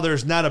right now,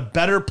 there's not a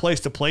better place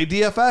to play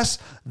DFS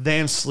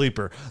than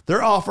Sleeper.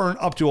 They're offering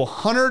up to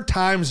 100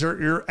 times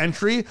your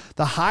entry,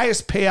 the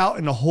highest payout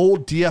in the whole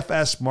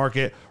DFS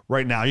market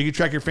right now. You can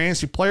track your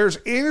fantasy players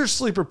and your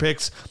sleeper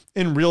picks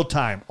in real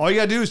time. All you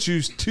got to do is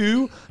choose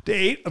 2 to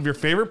 8 of your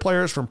favorite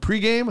players from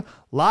pregame,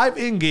 live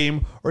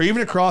in-game, or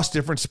even across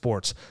different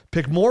sports.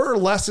 Pick more or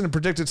less than the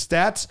predicted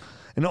stats,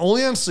 and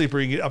only on Sleeper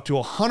you can get up to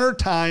 100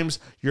 times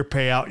your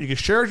payout. You can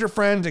share with your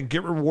friends and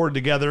get rewarded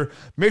together.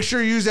 Make sure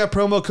you use that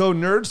promo code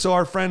NERD so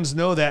our friends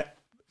know that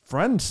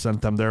friends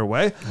sent them their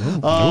way.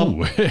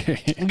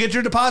 And get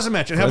your deposit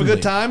match and have a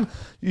good time.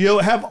 You'll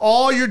have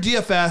all your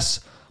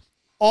DFS,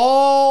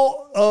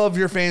 all of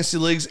your fantasy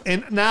leagues,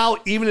 and now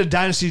even a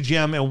Dynasty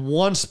GM in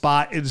one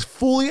spot. It is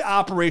fully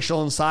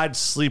operational inside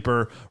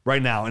Sleeper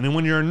right now. And then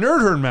when you're a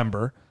Nerd Herd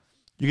member,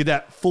 you get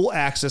that full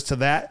access to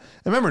that.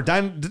 And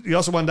remember, you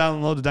also want to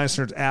download the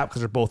Dynasty Nerds app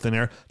because they're both in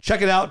there.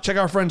 Check it out. Check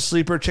out our friend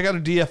Sleeper. Check out a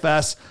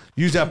DFS.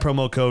 Use that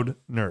promo code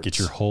NERDS. Get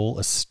your whole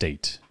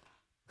estate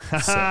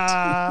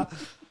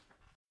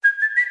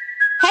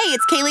Hey,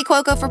 it's Kaylee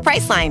Cuoco for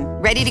Priceline.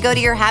 Ready to go to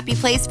your happy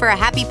place for a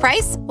happy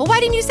price? Well, why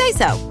didn't you say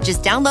so?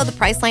 Just download the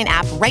Priceline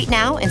app right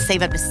now and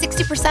save up to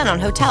 60% on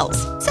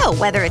hotels. So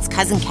whether it's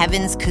Cousin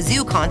Kevin's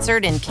Kazoo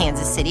Concert in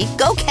Kansas City,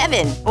 go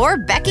Kevin, or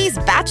Becky's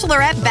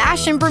Bachelorette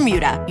Bash in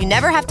Bermuda, you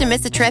never have to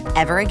miss a trip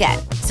ever again.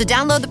 So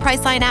download the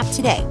Priceline app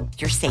today.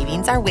 Your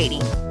savings are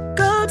waiting.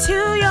 Go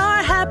to your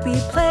happy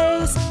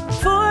place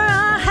for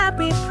a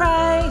happy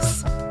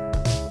price.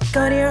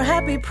 Go to your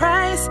happy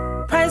price,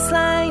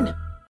 Priceline.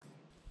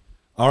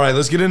 All right,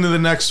 let's get into the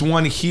next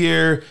one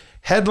here.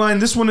 Headline.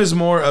 This one is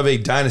more of a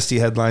Dynasty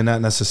headline,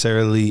 not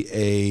necessarily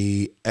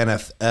a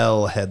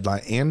NFL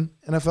headline. An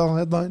NFL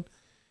headline?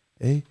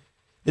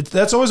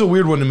 That's always a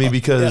weird one to me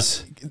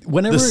because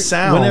whenever the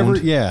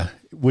sound.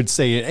 would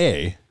say an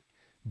A,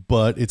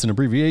 but it's an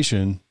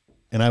abbreviation,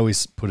 and I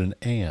always put an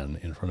 "an"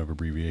 in front of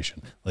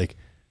abbreviation. Like,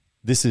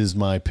 this is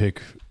my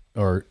pick,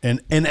 or an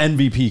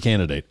MVP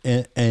candidate.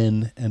 An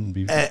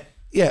MVP.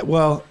 Yeah,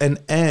 well, an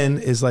N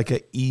is like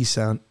a E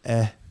sound.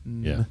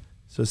 Yeah.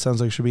 So it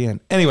sounds like it should be in.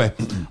 Anyway,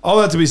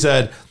 all that to be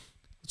said,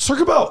 let's talk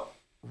about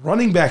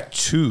running back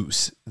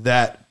twos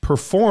that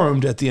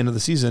performed at the end of the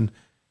season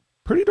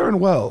pretty darn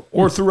well,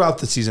 or throughout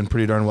the season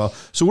pretty darn well.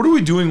 So what are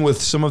we doing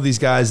with some of these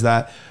guys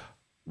that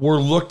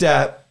were looked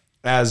at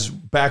as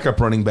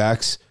backup running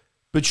backs,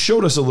 but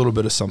showed us a little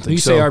bit of something? When you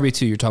say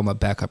RB2, you're talking about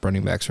backup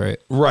running backs, right?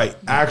 Right.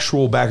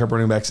 Actual backup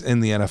running backs in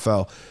the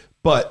NFL.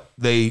 But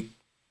they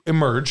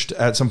emerged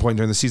at some point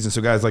during the season.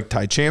 So guys like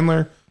Ty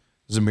Chandler,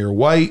 Zamir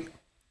White,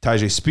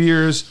 Tyjae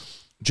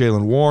Spears,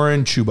 Jalen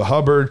Warren, Chuba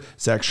Hubbard,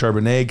 Zach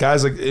Charbonnet,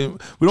 guys like,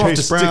 we don't have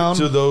to stick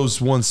to those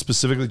ones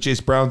specifically.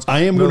 Chase Brown's.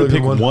 I am going to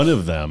pick one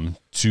of them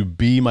to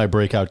be my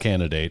breakout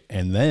candidate,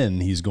 and then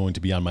he's going to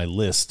be on my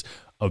list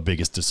of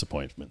biggest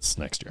disappointments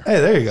next year. Hey,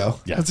 there you go.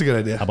 Yeah. That's a good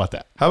idea. How about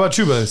that? How about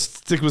Chuba?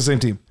 Stick with the same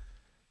team.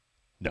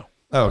 No.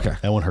 Oh, okay.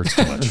 That one hurts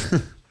too much.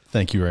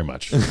 Thank you very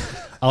much.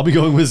 I'll be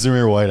going with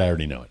Zamir White. I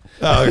already know it.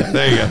 Oh, okay.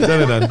 There you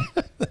go. Done.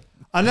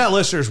 On that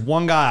list, there's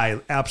one guy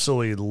I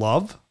absolutely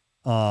love,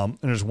 and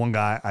there's one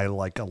guy I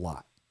like a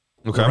lot.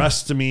 Okay. The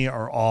rest to me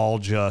are all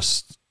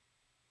just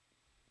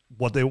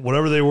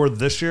whatever they were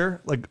this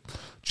year. Like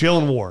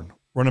Jalen Warren,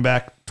 running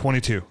back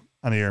 22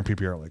 on the year in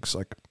PPR leagues.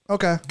 Like,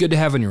 okay, Good to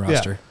have on your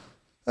roster. yeah,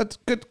 that's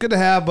good to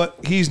have, but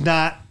he's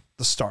not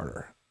the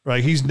starter,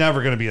 right? He's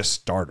never going to be a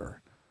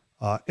starter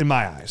in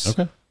my eyes.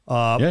 Okay.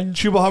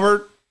 Chuba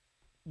Hubbard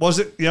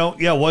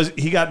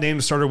he got named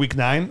the starter week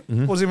 9.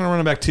 Wasn't even a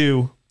running back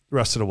 2 the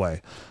rest of the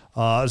way.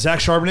 Zach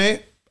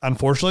Charbonnet,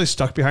 unfortunately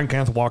stuck behind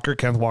Kenneth Walker.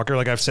 Kenneth Walker,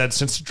 like I've said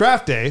since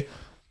draft day,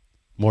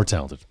 More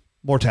talented.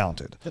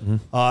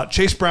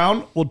 Chase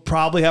Brown will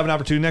probably have an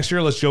opportunity next year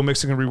unless Joe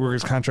Mixon can rework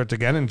his contract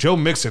again. And Joe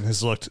Mixon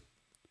has looked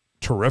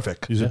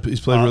terrific. He's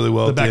played really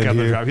well. The back at end of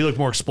the the end draft. He looked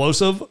more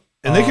explosive.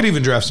 and they could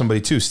even draft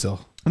somebody too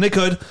still. And they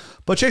could.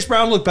 But Chase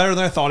Brown looked better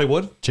than I thought he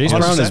would. Chase 100%.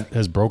 Brown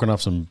has broken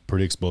off some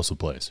pretty explosive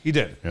plays. He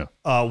did. Yeah.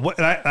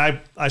 And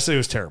I said he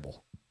was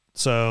terrible.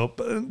 So,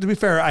 but to be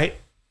fair, I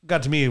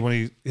got to me when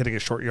he had to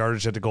get short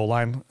yardage at the goal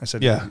line. I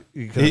said, Yeah,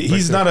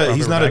 he's not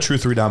a true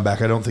 3-down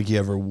back. I don't think he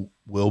ever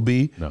will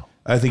be. No,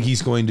 I think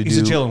he's going to. He's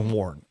a Jalen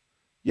Warren.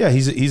 Yeah,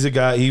 he's a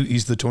guy.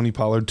 He's the Tony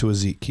Pollard to a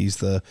Zeke. He's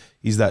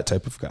that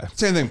type of guy.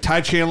 Same thing.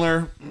 Ty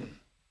Chandler.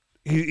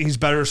 He's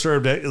better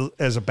served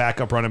as a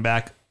backup running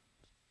back.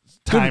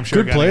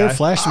 Good player. Guy.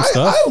 Flash some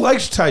stuff. I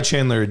liked Ty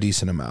Chandler a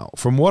decent amount.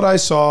 From what I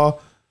saw,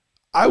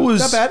 I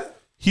was not bad.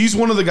 He's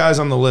one of the guys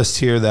on the list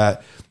here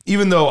that,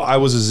 even though I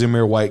was a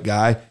Zamir White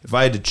guy, if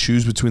I had to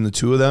choose between the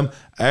two of them,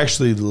 I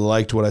actually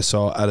liked what I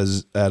saw out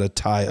of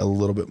Ty a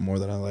little bit more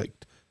than I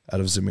liked out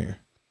of Zamir.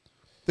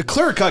 The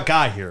clear-cut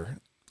guy here.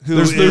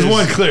 There's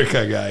one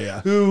clear-cut guy,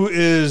 yeah. Who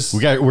is...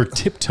 We're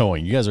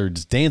tiptoeing. You guys are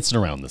just dancing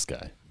around this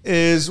guy.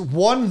 Is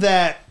one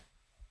that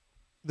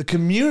the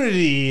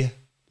community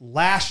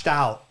lashed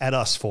out at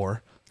us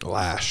for.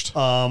 Lashed.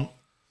 A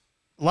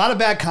lot of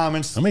bad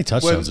comments. How many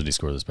touchdowns did he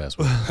score this past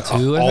week?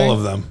 2, All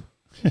of them.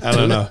 I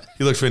don't know.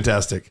 He looked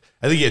fantastic.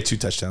 I think he had 2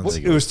 touchdowns.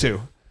 It was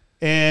 2.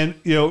 And,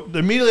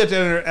 immediately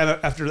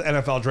after the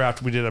NFL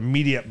draft, we did an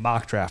immediate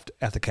mock draft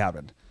at the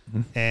cabin.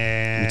 Mm-hmm.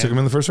 And We took him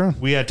in the first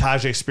round. we had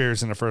Tajay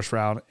Spears in the first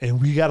round,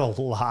 and we got a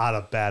lot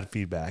of bad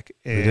feedback.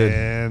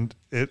 And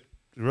we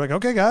were like,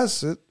 okay,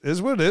 guys, it is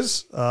what it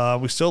is.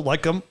 We still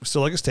like him. We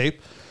still like his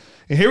tape.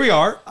 And here we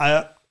are.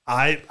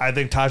 I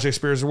think Tajay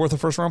Spears is worth a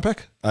first round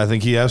pick. I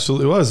think he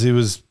absolutely was. He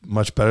was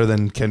much better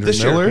than Kendrick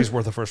This Miller. year, he's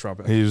worth a first round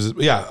pick. He was,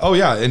 yeah. Oh,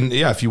 yeah. And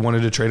yeah, if you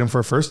wanted to trade him for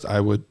a first,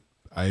 I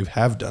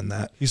have done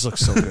that. He's looked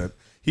so good.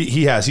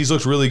 He has. He's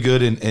looked really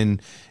good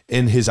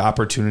in his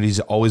opportunities.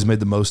 Always made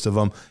the most of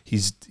them.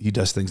 He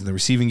does things in the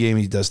receiving game.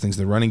 He does things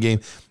in the running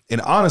game.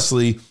 And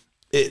honestly,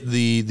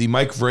 the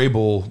Mike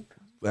Vrabel,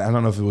 I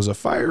don't know if it was a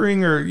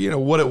firing or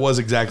what it was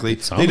exactly.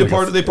 They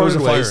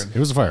parted ways. It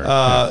was a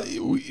fire.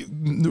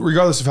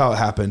 Regardless of how it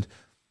happened,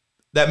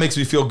 that makes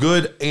me feel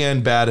good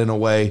and bad in a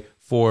way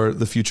for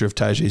the future of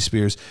Tajay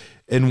Spears.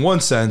 In one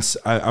sense,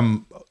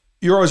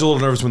 you're always a little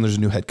nervous when there's a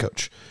new head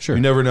coach. Sure.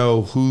 You never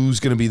know who's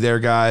going to be their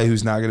guy,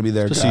 who's not going to be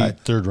their guy.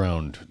 Third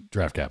round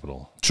draft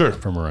capital. Sure.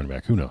 From a running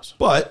back. Who knows?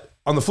 But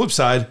on the flip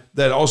side,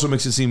 that also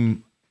makes it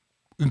seem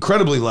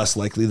incredibly less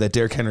likely that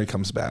Derrick Henry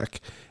comes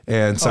back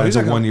and signs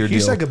a 1-year deal.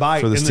 He said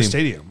goodbye for this in team. the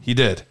stadium. He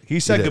did. He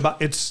said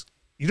goodbye.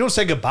 You don't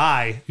say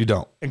goodbye. You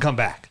don't. And come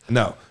back.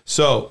 No.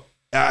 So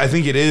I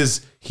think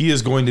he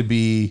is going to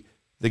be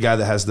the guy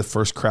that has the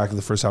first crack of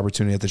the first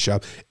opportunity at the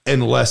shop,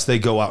 unless they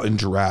go out and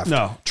draft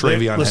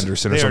Travion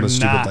Henderson or something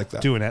stupid like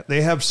that. Doing it.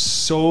 They have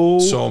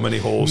so many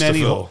holes to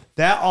fill.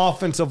 That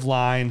offensive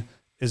line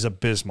is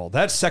abysmal.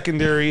 That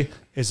secondary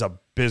is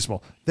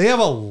abysmal. They have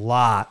a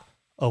lot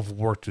of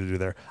work to do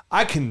there.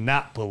 I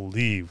cannot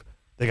believe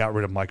they got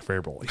rid of Mike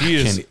Vrabel.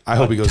 I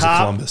hope he goes to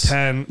Columbus.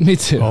 10. Me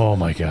too. Oh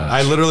my gosh.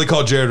 I literally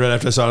called Jared right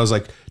after I saw it. I was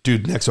like,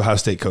 dude, next Ohio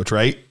State coach,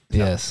 right?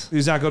 Yes.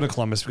 He's not going to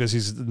Columbus because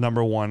he's the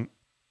number one.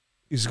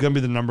 He's going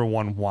to be the number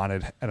one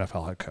wanted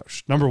NFL head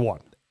coach. Number one.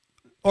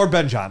 Or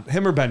Ben Johnson.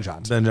 Him or Ben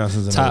Johnson. Ben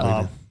Johnson's another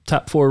leader.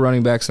 Top 4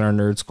 running backs in our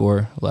nerd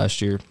score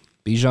last year.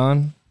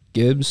 Bijan,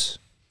 Gibbs,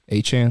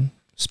 Achane,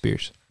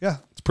 Spears. Yeah.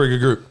 It's a pretty good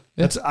group.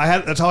 That's how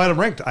I had him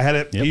ranked. I had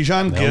it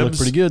Bijan, They all look Gibbs,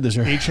 pretty good this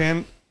year.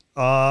 Achane,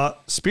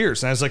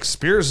 Spears. And I was like,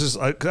 Spears is.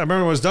 I remember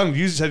when it was done.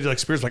 You said you like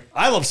Spears. Like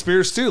I love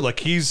Spears too. Like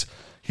he's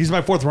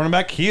my 4th running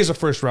back. He is a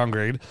first round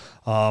grade.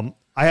 I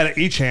had an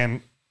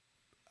Achane.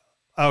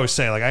 I always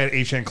say like I had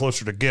Achane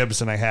closer to Gibbs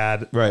than I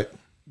had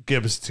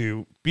Gibbs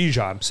to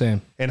Bijan.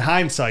 Same. In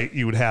hindsight,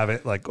 you would have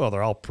it like, oh,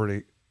 they're all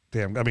pretty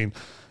damn. I mean,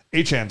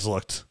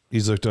 Achane's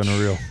He's looked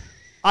unreal.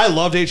 I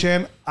loved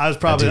Achane. I was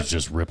probably That dude's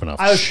just ripping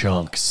off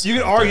chunks. You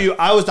could argue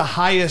I was the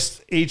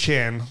highest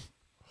Achane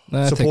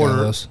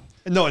supporter.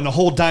 No, in the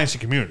whole Dynasty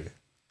community.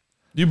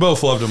 You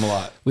both loved him a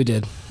lot. We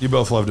did. You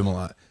both loved him a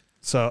lot.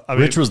 So I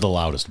mean, Rich was the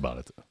loudest about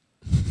it.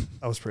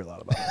 I was pretty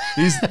loud about it.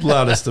 He's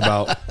loudest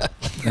about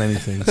many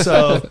things.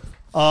 So,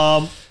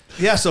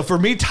 so for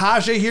me,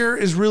 Tajay here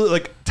is really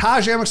like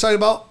Tajay. I'm excited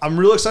about. I'm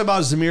really excited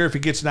about Zamir if he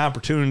gets an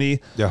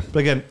opportunity. Yeah, but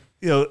again,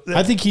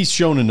 I think he's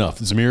shown enough.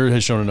 Zamir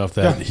has shown enough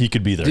that he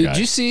could be their guy. Did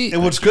you see?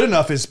 And what's good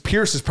enough is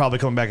Pierce is probably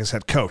coming back as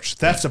head coach.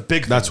 That's a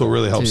big thing. That's what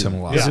really helps him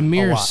a lot. Yeah,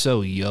 Zamir is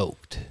so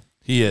yoked.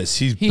 He is.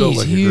 He's built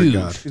like huge. a good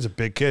god. He's a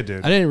big kid,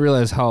 dude. I didn't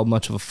realize how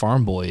much of a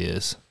farm boy he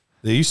is.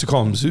 They used to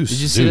call him Zeus. Did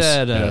you see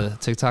that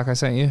TikTok I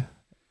sent you?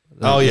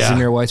 Yeah.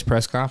 Zamir White's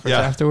press conference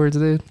afterwards,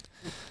 dude.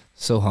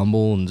 So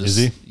humble and just. Is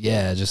he?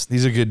 Yeah, just.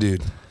 He's a good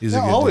dude. He's a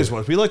good always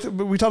dude. was.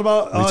 We talked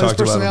about his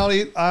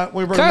personality when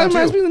we brought him Kind of down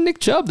reminds too. me of Nick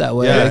Chubb that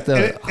way. Yeah. Like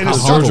And how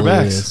it's humble Georgia he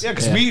Max. is. Yeah,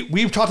 because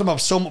we've talked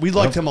about we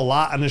liked him a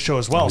lot on this show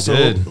as well. We So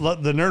did.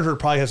 the Nerd Herd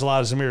probably has a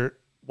lot of Zamir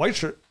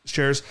White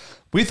shares.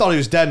 We thought he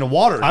was dead in the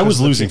water. I was because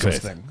of the losing Chiefs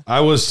faith. thing.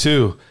 I was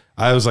too.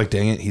 I was like,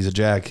 dang it, he's a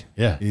Jag.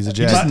 Yeah, he's a He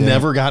Jag. just Dang.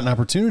 never got an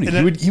opportunity.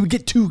 He would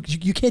get two.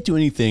 You can't do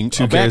anything.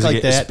 Two A back carries like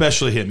a game, that.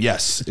 especially him.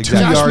 Yes, 2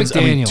 exactly. yards. I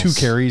mean, McDaniels. 2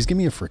 carries. Give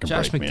me a freaking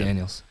Josh break, man.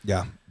 McDaniels.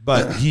 Yeah,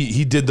 but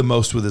he did the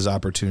most with his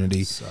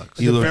opportunity. At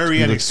the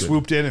very end, he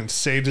swooped in and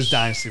saved his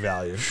dynasty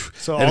value.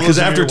 So Because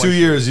after 2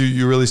 years,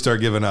 you really start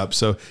giving up.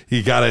 So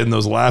he got it in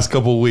those last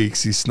couple of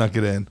weeks. He snuck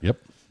it in. Yep.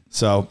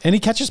 So And he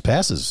catches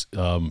passes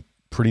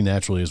pretty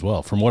naturally as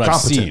well, from what I've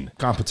seen.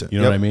 Competent. You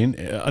know Yep. what I mean?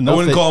 I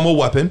wouldn't call him a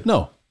weapon.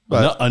 No.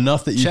 But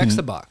enough that you checks can,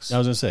 the box. I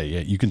was going to say, yeah,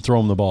 you can throw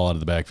him the ball out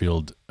of the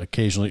backfield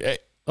occasionally. Hey,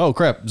 oh,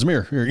 crap,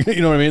 Zamir. Here.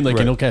 You know what I mean? Like,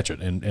 Right. and he'll catch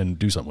it and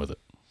do something with it.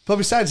 But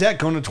besides that,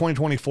 going to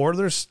 2024,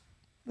 there's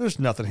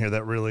nothing here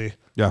that really,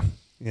 Yeah.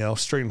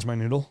 straightens my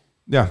noodle.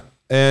 Yeah.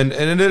 And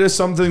it is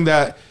something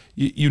that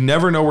you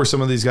never know where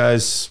some of these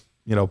guys,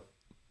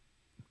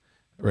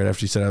 right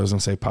after you said I was going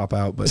to say pop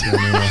out, but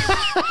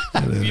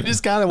You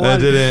just got to I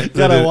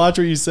didn't. watch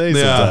what you say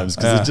Yeah, sometimes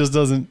because yeah. it just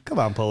doesn't. Come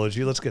on,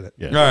 Pology, let's get it.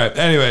 Yeah. All right.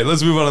 Anyway,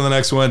 let's move on to the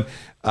next one.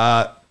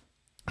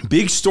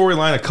 Big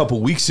storyline a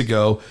couple weeks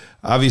ago.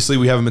 Obviously,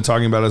 we haven't been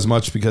talking about it as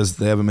much because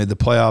they haven't made the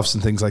playoffs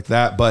and things like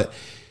that. But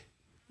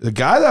the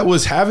guy that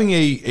was having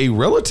a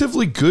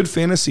relatively good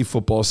fantasy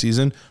football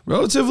season,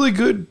 relatively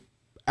good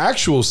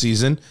actual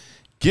season,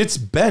 gets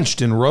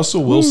benched in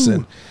Russell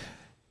Wilson.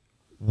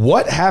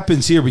 What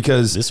happens here?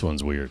 Because This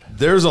one's weird.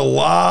 there's a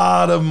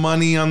lot of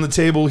money on the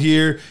table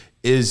here.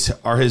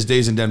 Are his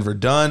days in Denver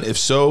done? If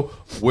so,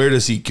 where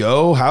does he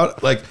go?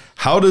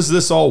 How does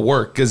this all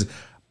work? Because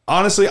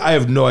honestly, I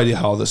have no idea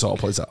how this all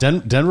plays out.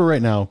 Denver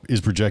right now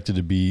is projected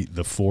to be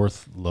the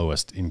 4th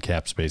lowest in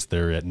cap space.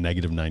 They're at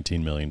negative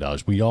 $19 million.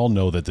 We all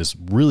know that this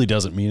really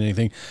doesn't mean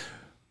anything,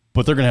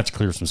 but they're going to have to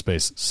clear some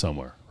space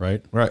somewhere,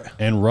 right? Right.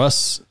 And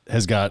Russ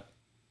has got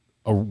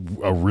a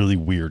really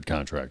weird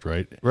contract,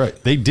 right? Right.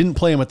 They didn't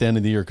play him at the end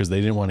of the year because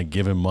they didn't want to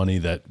give him money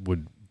that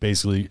would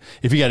basically,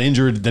 if he got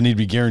injured, then he'd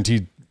be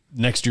guaranteed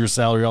next year's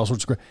salary, all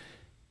sorts of crap.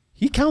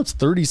 He counts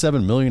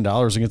 $37 million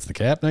against the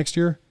cap next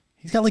year.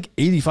 He's got like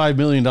 $85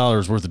 million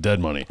worth of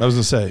dead money. I was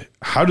going to say,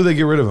 how do they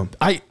get rid of him?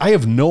 I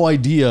have no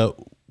idea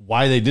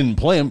why they didn't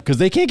play him because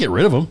they can't get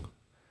rid of him.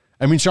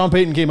 I mean, Sean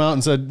Payton came out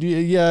and said,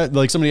 yeah,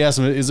 like somebody asked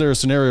him, is there a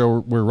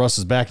scenario where Russ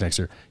is back next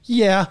year?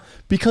 Yeah,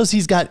 because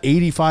he's got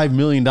 $85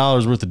 million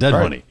worth of dead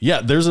money. Yeah,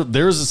 there's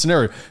a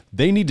scenario.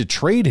 They need to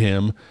trade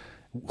him.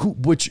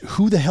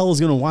 Who the hell is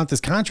going to want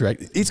this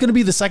contract? It's going to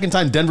be the second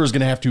time Denver is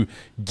going to have to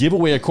give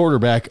away a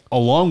quarterback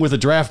along with a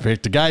draft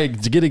pick to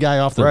get a guy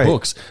off their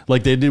books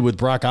like they did with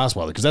Brock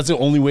Osweiler, because that's the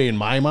only way in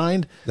my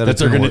mind that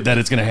it's going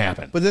to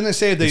happen. But then they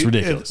say It's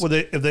ridiculous.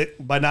 if they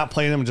by not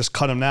playing him and just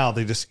cut him now,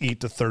 they just eat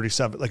the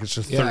 37. Like it's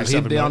just Yeah,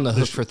 37 he'd be on the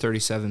million hook for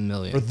 $37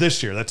 million. for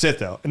this year. That's it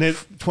though. And then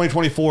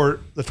 2024,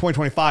 the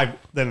 2025,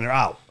 then they're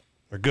out.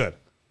 They're good.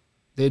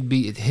 They'd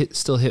be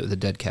still hit with a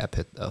dead cap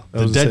hit though.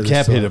 The dead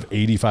cap hit of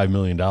 $85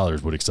 million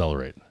would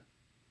accelerate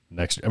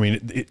next year. I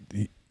mean,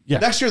 yeah.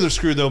 Next year they're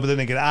screwed though, but then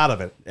they get out of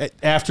it.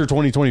 After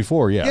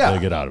 2024, they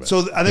get out of it.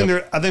 So I think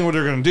what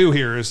they're going to do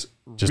here is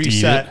Just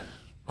reset,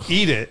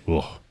 eat it,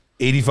 Ugh.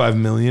 $85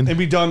 million and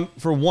be done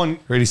for one.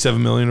 or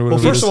 $87 million or Well,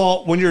 whatever. first of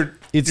all, when your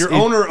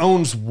owner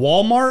owns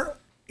Walmart,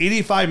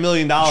 $85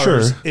 million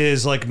Sure.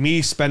 is like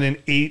me spending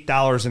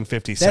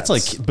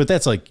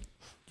 $8.50.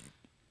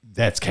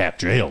 That's cap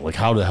jail. Like,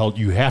 how the hell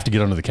you have to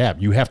get under the cap?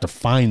 You have to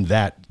find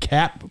that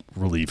cap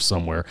relief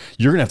somewhere.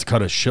 You're gonna have to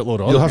cut a shitload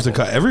of. you'll have to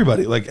cut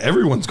everybody. Like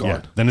everyone's gone.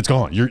 Yeah, then it's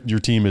gone. Your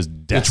team is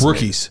decimated. It's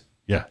rookies.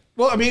 Yeah.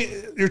 Well, I mean,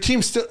 your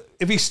team still.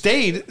 If he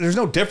stayed, there's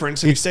no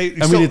difference. If he stayed,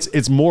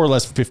 It's more or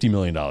less $50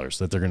 million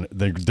that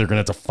they're gonna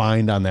have to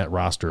find on that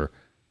roster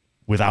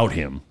without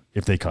him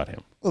if they cut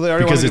him. Well, they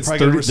already because wanted it's to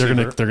probably get a 30,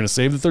 receiver. they're gonna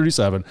save the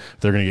 37.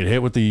 They're gonna get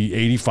hit with the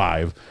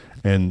 85,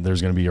 and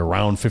there's gonna be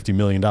around $50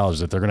 million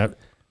that they're gonna have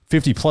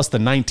 50 plus the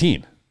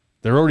 19.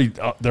 They're already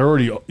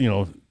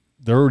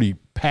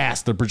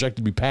past. They're projected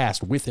to be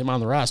passed with him on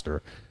the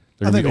roster.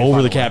 They're going to be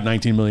over the cap,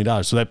 $19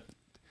 million. So that,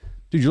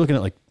 dude, you're looking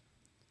at like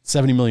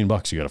 $70 million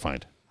you got to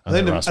find. I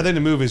think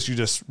the move is you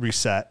just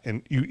reset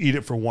and you eat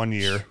it for 1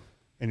 year,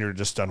 and you're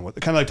just done with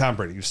it. Kind of like Tom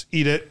Brady, you just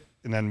eat it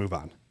and then move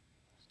on.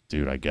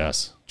 Dude, I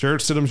guess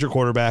Jared Stidham's your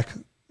quarterback,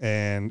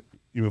 and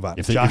you move on.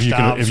 if you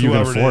can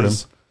afford him,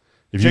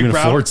 if you can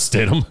afford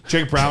Stidham,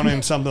 Jake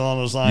Browning, something along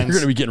those lines. you're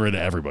going to be getting rid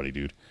of everybody,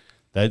 dude.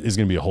 That is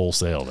going to be a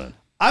wholesale then.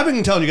 I've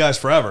been telling you guys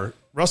forever,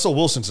 Russell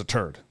Wilson's a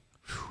turd.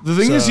 The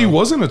thing is, he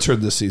wasn't a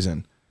turd this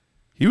season.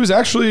 He was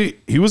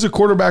a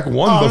quarterback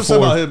one I'm before.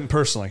 talking about him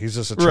personally. He's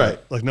just a turd. Right.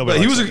 Like nobody.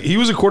 But he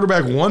was a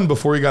quarterback one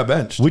before he got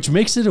benched. Which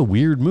makes it a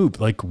weird move.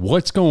 Like,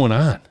 what's going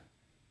on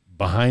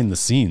behind the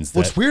scenes?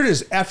 What's weird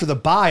is after the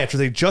bye, after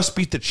they just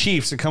beat the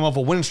Chiefs and come off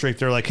a winning streak,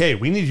 they're like, "Hey,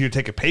 we need you to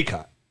take a pay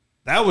cut."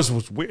 That was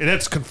weird, and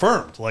it's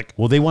confirmed. Like,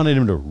 well, they wanted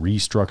him to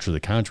restructure the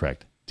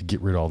contract to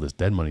get rid of all this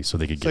dead money so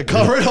they could get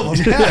rid of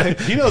him. Yeah,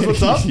 he knows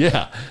what's up.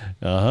 Yeah.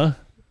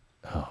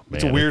 Oh, man.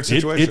 It's a weird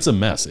situation. It's a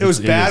mess. It was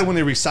bad when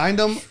they re-signed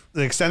him.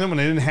 They extended him when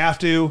they didn't have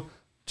to.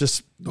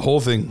 Just The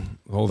whole thing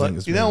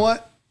is you know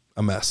what?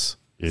 a mess.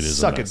 It is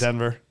Suck a it, mess.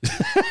 Denver.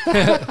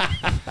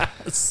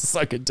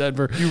 Suck it,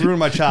 Denver. You ruined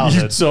my You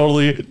childhood.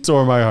 totally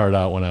tore my heart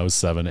out when I was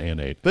 7 and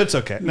 8. But it's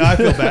okay. No, I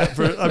feel bad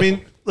for. I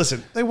mean,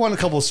 listen, they won a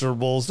couple of Super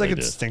Bowls. They could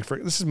did. stink for.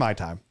 This is my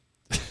time.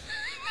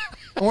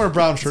 I wear a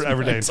brown shirt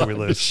every day until we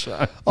time to lose.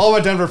 shine. All my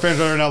Denver fans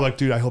are now like,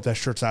 dude, I hope that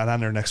shirt's not on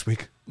there next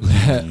week.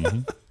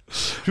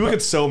 People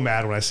get so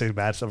mad when I say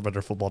bad stuff about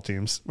their football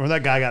teams. Remember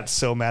that guy got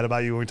so mad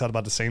about you when we talked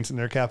about the Saints in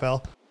their Cap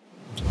L?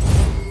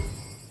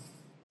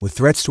 With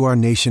threats to our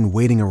nation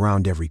waiting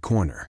around every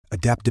corner,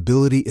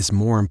 adaptability is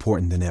more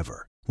important than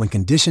ever. When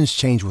conditions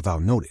change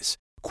without notice,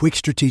 quick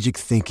strategic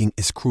thinking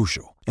is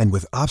crucial. And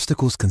with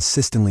obstacles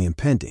consistently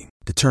impending,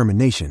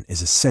 determination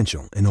is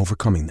essential in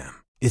overcoming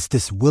them. It's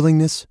this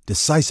willingness,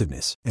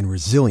 decisiveness, and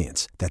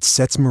resilience that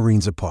sets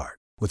Marines apart.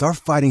 With our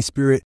fighting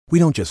spirit, we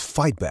don't just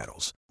fight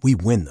battles, we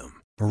win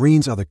them.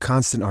 Marines are the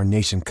constant our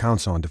nation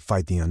counts on to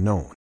fight the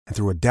unknown. And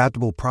through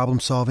adaptable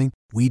problem solving,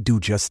 we do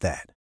just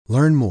that.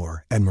 Learn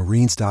more at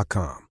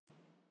marines.com.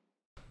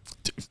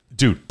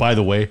 Dude, by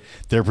the way,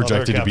 they're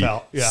projected to cap be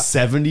out. Yeah.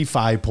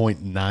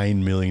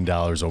 $75.9 million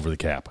over the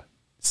cap.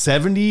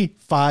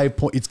 75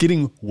 point. It's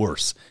getting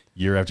worse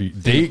year after year.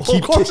 They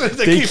keep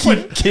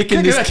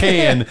kicking this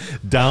can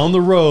down the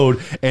road.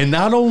 And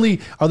not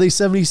only are they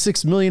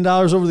 $76 million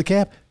over the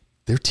cap,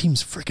 their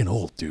team's freaking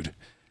old, dude.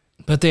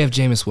 But they have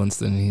Jameis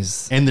Winston.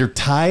 And they're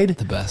tied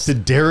the best to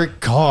Derek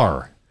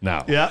Carr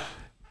now. Yeah.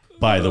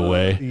 By the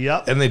way.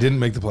 Yep. And they didn't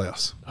make the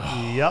playoffs.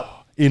 Yep.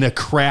 In a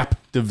crap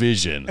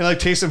division. And like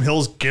Taysom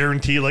Hill's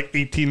guaranteed like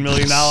 $18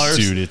 million.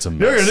 Dude, it's a mess.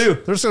 They're going to do.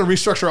 They're just going to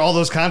restructure all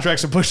those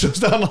contracts and push those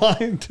down the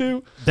line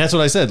too. That's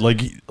what I said.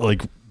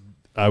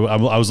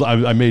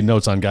 I made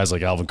notes on guys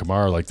like Alvin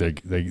Kamara. Like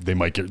they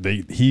might get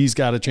he's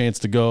got a chance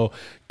to go.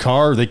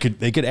 Carr, they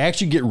could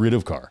actually get rid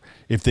of Carr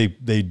if they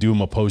do him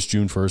a post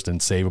June 1st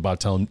and save about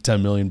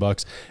 $10 million,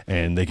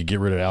 and they could get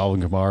rid of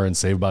Alvin Kamara and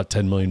save about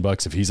 $10 million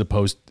if he's a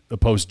post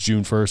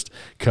June 1st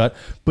cut.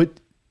 But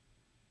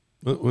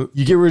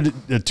you get rid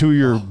of two of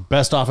your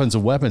best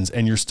offensive weapons,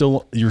 and you're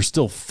still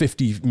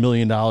 $50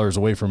 million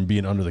away from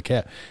being under the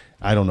cap.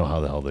 I don't know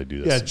how the hell they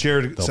do this. Yeah,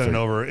 Jared sent it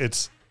over.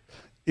 It's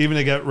even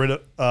to get rid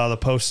of the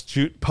post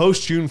June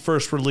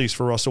 1st release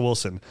for Russell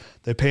Wilson.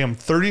 They pay him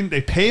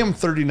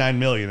 $39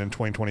 million in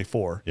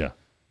 2024. Yeah,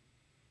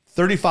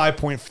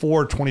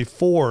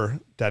 35.424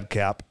 dead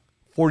cap,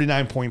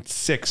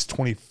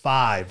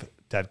 49.625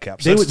 dead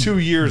cap. So that's 2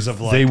 years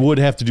of like. They would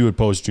have to do it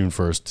post June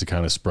 1st to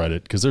kind of spread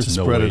it because there's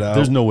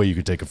no way you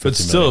could take a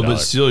 $50 million. But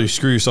still, you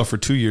screw yourself for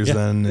 2 years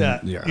then. Yeah.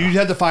 You'd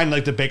have to find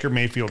like the Baker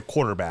Mayfield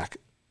quarterback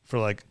for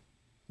like.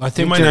 I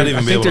think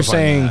they're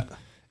saying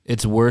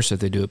it's worse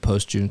if they do it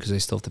post June because they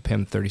still have to pay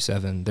him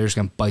 37. They're just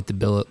gonna bite the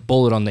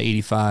bullet on the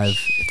 85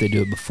 if they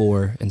do it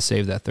before and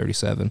save that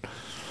 37.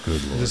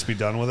 Good Lord. Just be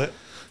done with it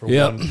for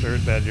Yep.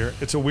 1/3 bad year.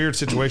 It's a weird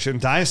situation.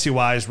 Dynasty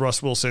wise,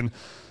 Russ Wilson.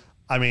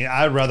 I mean,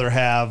 I'd rather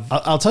have.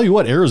 I'll tell you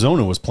what,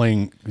 Arizona was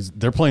playing.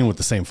 They're playing with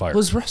the same fire.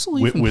 Was Russell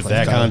even with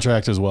playing? that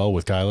contract as well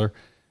with Kyler?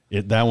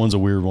 That one's a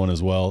weird one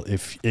as well.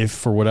 If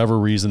for whatever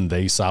reason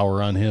they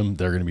sour on him,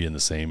 they're going to be in the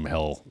same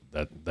hell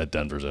that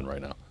Denver's in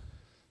right now.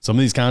 Some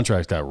of these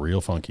contracts got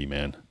real funky,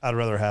 man. I'd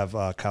rather have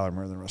Kyler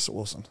Murray than Russell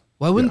Wilson.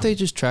 Why wouldn't they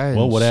just try?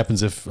 Well, what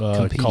happens if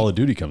Call of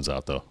Duty comes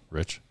out though,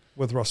 Rich?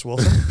 With Russell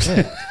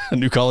Wilson, A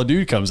new Call of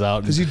Duty comes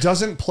out because he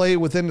doesn't play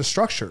within the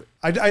structure.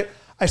 I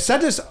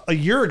said this a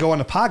year ago on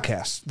the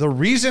podcast. The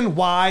reason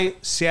why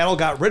Seattle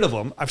got rid of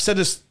him, I've said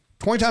this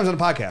 20 times on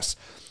the podcast,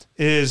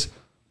 is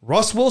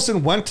Russ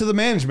Wilson went to the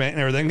management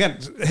and everything. Again,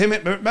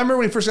 remember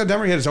when he first got to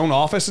Denver, he had his own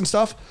office and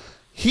stuff?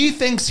 He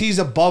thinks he's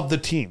above the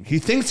team. He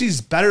thinks he's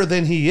better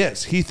than he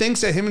is. He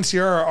thinks that him and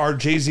Sierra are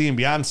Jay-Z and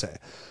Beyonce.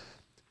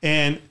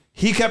 And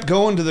he kept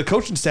going to the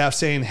coaching staff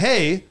saying,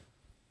 hey,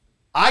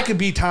 I could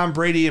be Tom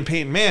Brady and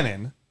Peyton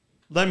Manning.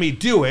 Let me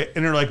do it.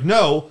 And they're like,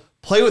 no,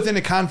 play within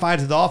the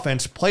confines of the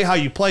offense. Play how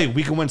you play.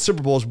 We can win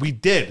Super Bowls. We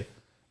did.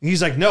 And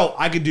he's like, no,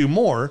 I could do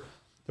more.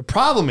 The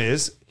problem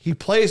is he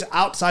plays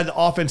outside the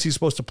offense he's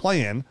supposed to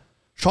play in.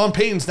 Sean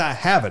Payton's not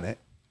having it.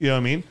 You know what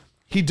I mean?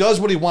 He does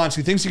what he wants.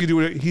 He thinks he can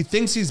do it. He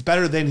thinks he's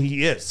better than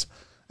he is.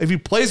 If he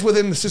plays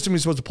within the system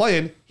he's supposed to play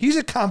in, he's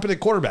a competent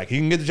quarterback. He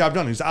can get the job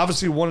done. He's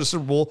obviously won a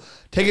Super Bowl,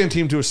 taking a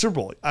team to a Super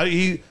Bowl.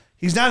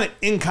 He's not an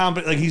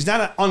incompetent, like he's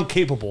not an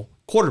incapable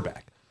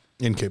quarterback.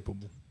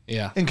 Incapable.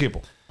 Yeah.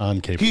 Incapable.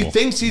 Uncapable. He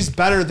thinks he's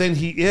better than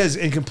he is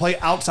and can play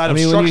outside of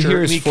when structure. you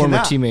hear his and he former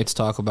cannot. teammates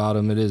talk about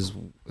him, it's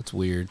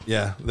weird.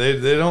 Yeah,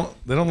 they don't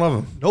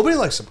love him. Nobody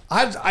likes him.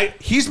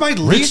 He's my Rich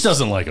least.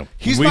 doesn't like him.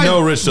 He's We my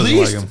know Rich doesn't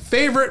least like him.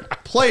 favorite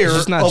player He's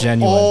just not of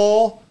genuine.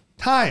 all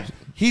time.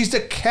 He's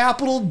the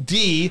capital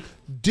D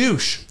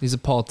douche. He's a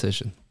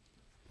politician.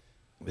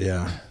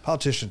 Yeah.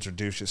 Politicians are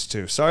douches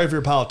too. Sorry if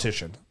you're a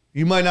politician.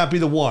 You might not be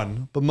the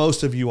one, but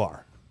most of you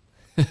are.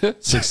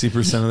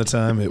 60% of the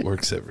time, it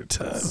works every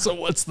time. So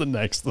what's the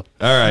next thing?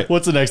 All right.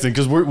 What's the next thing?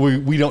 Because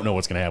we don't know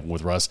what's going to happen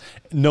with Russ.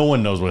 No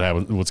one knows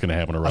what's going to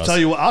happen to Russ. I'll tell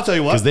you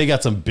what. Because they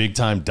got some big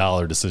time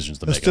dollar decisions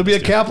to There'll make. still be a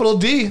capital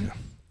D.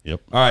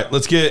 Yep. All right,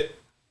 let's get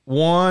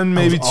one,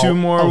 maybe two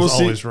more. I was We'll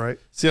see. always right.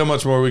 See how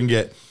much more we can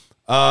get.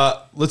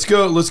 Let's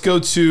go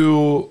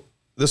to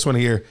this one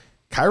here.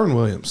 Kyren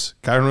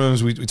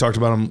Williams. We talked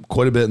about him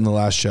quite a bit in the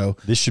last show.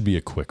 This should be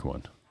a quick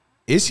one.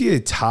 Is he a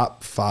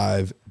top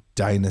 5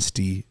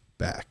 dynasty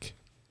back?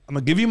 I'm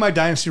going to give you my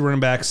dynasty running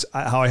backs,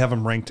 how I have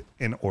them ranked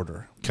in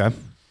order. Okay.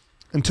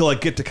 Until I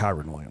get to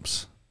Kyren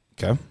Williams.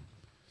 Okay.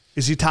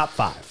 Is he top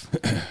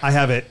 5? I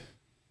have it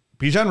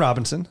Bijan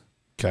Robinson,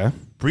 Okay.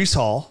 Breece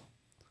Hall,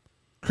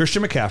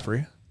 Christian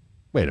McCaffrey.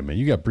 Wait a minute.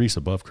 You got Breece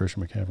above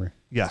Christian McCaffrey?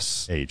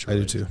 Yes. Age I do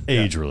related. too.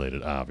 Age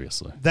related,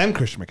 obviously. Then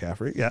Christian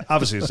McCaffrey. Yeah,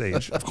 obviously his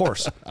age, of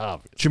course.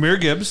 Jahmyr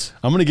Gibbs.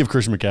 I'm going to give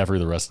Christian McCaffrey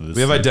the rest of this.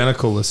 We have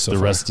identical lists so the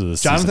far. rest of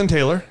this Jonathan season.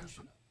 Taylor.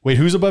 Wait,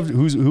 who's above?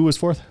 Who was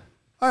fourth?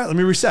 All right, let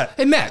me reset.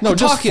 Hey, Matt, No, quit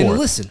just talking four. and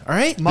listen, all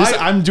right?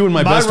 I'm doing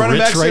my best running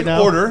rich backs right in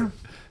now. order.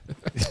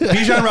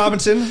 Bijan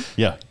Robinson.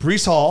 Yeah.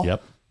 Breece Hall.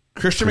 Yep.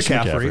 Christian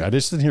McCaffrey. I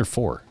just didn't hear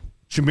 4.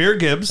 Jahmyr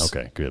Gibbs.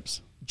 Okay,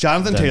 Gibbs.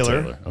 Jonathan Then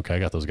Taylor. Okay, I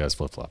got those guys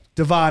flip flop.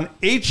 Devon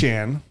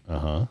Achane.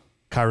 Uh-huh.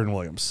 Kyren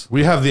Williams.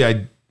 We have the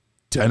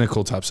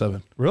identical top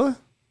 7. Really?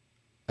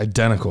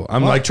 Identical.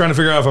 I'm like trying to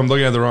figure out if I'm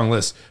looking at the wrong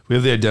list. We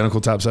have the identical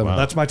top 7.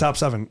 That's my top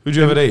 7. Who'd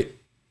you have at 8?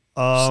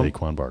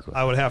 Saquon Barkley.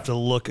 I would have to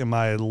look in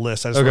my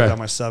list. I just Okay. wrote down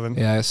my 7.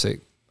 Yeah, I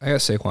got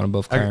Saquon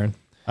above Kyren.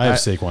 I have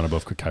Saquon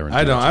above Kyren.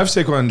 I don't. I have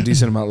Saquon a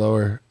decent amount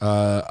lower.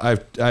 I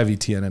have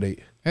ETN at 8.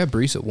 I have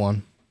Breece at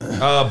 1.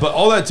 But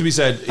all that to be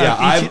said, yeah,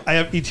 I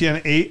have ETN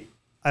at 8.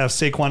 I have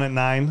Saquon at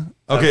 9.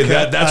 Okay,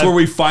 that's where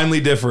we finally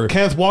differ.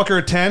 Kenneth Walker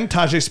at 10.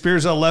 Tajay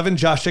Spears at 11.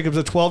 Josh Jacobs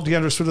at 12.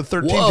 DeAndre Swift at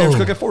 13. Whoa. James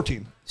Cook at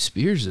 14.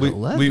 Spears at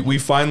 11. We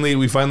finally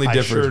I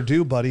differ. sure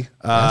do, buddy.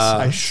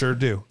 I sure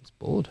do. It's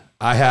bold.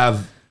 I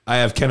have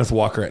Kenneth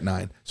Walker at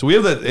 9. So we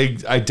have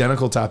the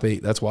identical top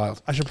 8. That's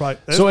wild. I should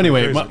probably. So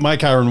anyway, crazy. my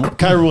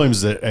Kyren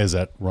Williams is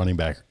at running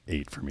back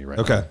 8 for me right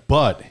now. Okay.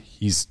 But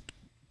he's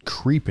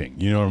creeping.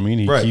 You know what I mean?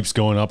 He Right. keeps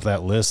going up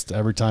that list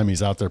every time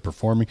he's out there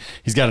performing.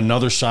 He's got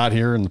another shot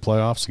here in the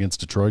playoffs against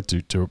Detroit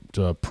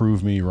to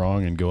prove me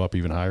wrong and go up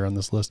even higher on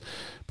this list.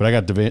 But I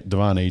got Devon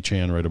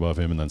Achane right above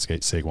him and then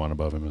Saquon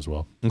above him as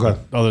well. Okay.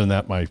 Other than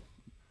that, my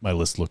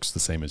list looks the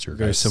same as your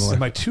Very guys. similar.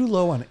 Am I too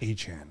low on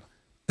Achane?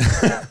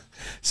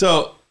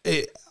 So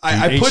I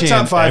put Achane,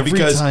 top 5 every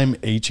because time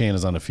Achane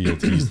is on the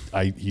field,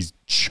 he's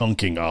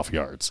chunking off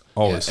yards.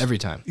 always Yeah, every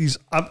time. He's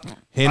up.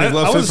 Hand in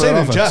glove I fit would for say to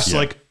offense. Jess, Yeah.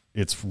 like,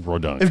 It's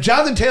redundant. if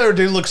Jonathan Taylor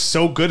didn't look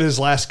so good his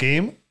last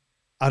game,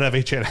 I'd have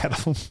Achane ahead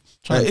of him.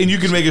 and you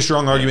can make a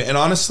strong argument. And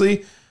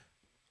honestly,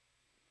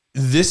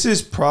 this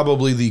is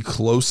probably the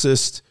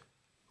closest.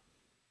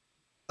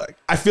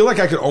 I feel like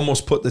I could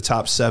almost put the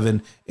top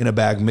 7 in a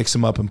bag, mix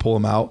them up, and pull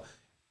them out,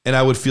 and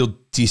I would feel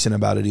decent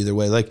about it either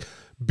way. Like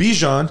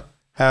Bijan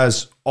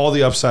has all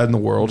the upside in the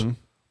world,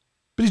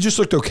 but he just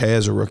looked okay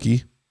as a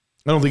rookie.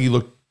 I don't think he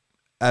looked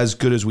as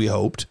good as we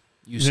hoped.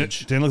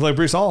 Usage. Didn't look like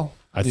Breece Hall.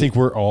 I think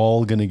we're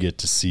all going to get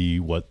to see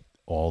what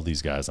all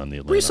these guys on the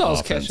Atlanta Breece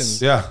Hall's offense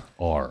catching Yeah,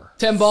 are.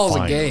 10 balls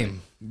Finally. a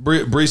game.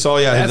 Breece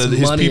Hall, yeah, That's his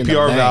money in the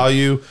PPR bank.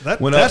 value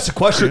went That's up. the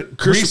question.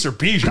 Chris- Breece or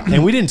Bijan?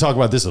 And we didn't talk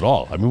about this at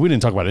all. I mean, we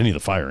didn't talk about any of the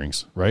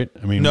firings, right?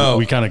 I mean, No.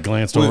 we kind of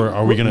glanced over.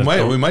 Are we going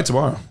to? We might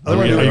tomorrow.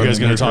 Are you guys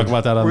going to talk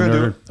about that on We're the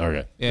gonna Nerd?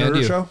 Okay. Yeah, I Nerd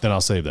do. show? Then I'll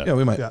save that. Yeah,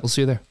 we might. Yeah. We'll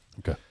see you there.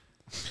 Okay.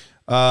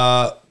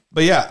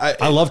 But yeah,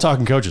 I love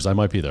talking coaches. I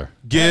might be there.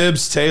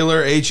 Gibbs,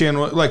 Taylor,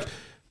 Achane, like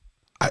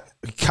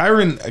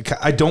Kyren.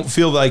 I don't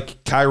feel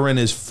like Kyren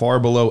is far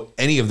below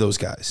any of those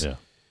guys. Yeah.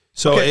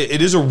 So Okay.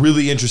 it is a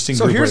really interesting.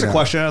 So group here's right a now.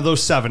 question out of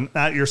those 7,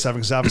 not your 7,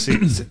 because obviously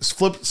it's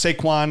flip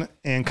Saquon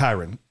and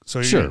Kyren.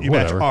 So Sure. you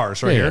match whatever.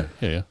 ours right here.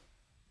 Yeah.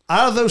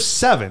 Out of those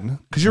 7,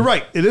 because you're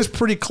right, it is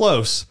pretty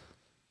close.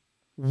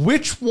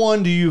 Which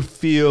one do you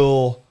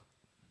feel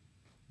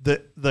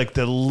that like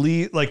the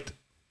lead, like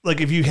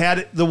if you had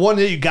it, the one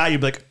that you got,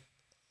 you'd be like,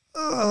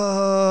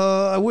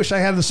 I wish I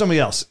had somebody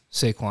else.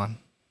 Saquon.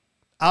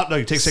 Out? No,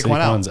 you take Saquon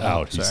out. Saquon's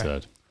out. He sorry.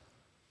 said.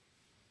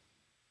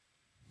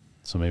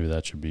 So maybe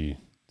that should be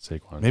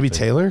Saquon. Maybe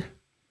Taylor.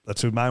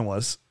 That's who mine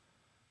was.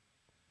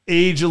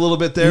 Age a little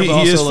bit there. He but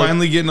also is like,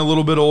 finally getting a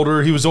little bit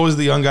older. He was always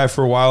the young guy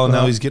for a while, and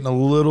now he's getting a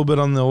little bit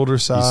on the older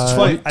side. It's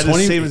funny. I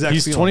just same exact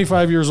he's feeling.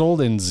 25 years old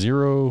in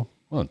 0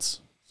 months.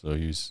 So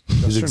he's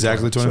He's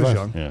exactly So he's 25.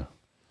 young. yeah.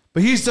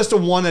 But he's just the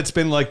one that's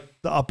been like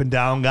the up and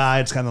down guy.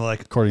 It's kind of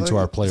like According to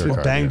our player he's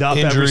card, banged yeah. up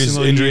every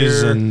single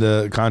Injuries, year.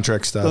 and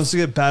contract stuff. Doesn't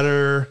get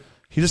better.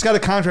 He just got a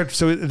contract,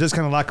 so it does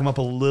kind of lock him up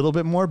a little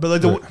bit more.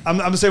 But like, I'm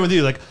the same with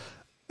you. Like,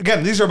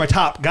 again, these are my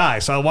top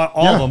guys, so I want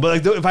all of them.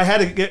 But like, if I had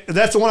to get, if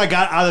that's the one I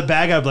got out of the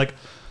bag, I'd be like,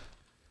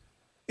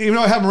 even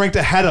though I have him ranked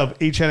ahead of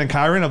Achane and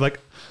Kyren, I'm like,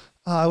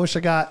 I wish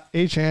I got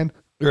Achane.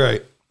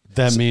 Right.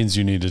 That means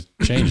you need to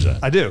change that.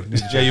 I do.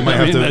 Yeah, you might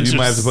I mean, have that to. You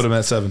might have to just- put him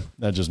at 7.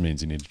 That just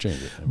means you need to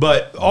change it.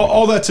 But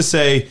all that to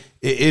say,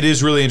 it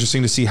is really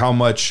interesting to see how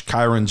much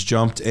Kyron's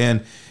jumped,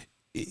 and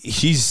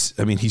he's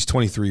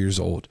 23 years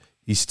old.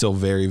 He's still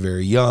very,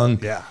 very young.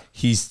 Yeah.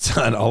 He's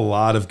done a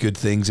lot of good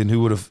things, and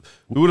who would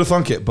have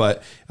thunk it?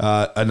 But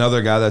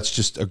another guy that's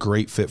just a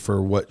great fit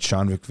for what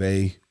Sean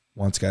McVay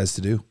wants guys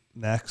to do.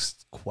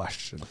 Next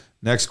question.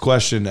 Next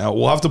question.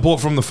 We'll have to pull it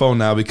from the phone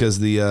now because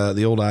the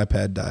old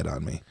iPad died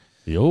on me.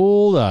 The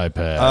old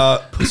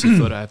iPad.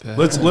 Pussyfoot iPad.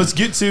 Let's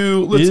get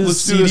to let's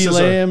do CeeDee this as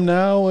Lamb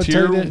now a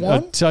tier tight end,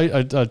 one?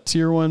 a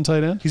tier 1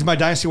 tight end? He's my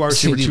dynasty wide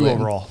receiver CeeDee 2 Lamb.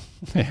 overall.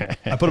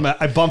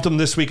 I bumped him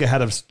this week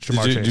ahead of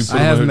Jamar Did you Chase. put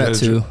I have him him at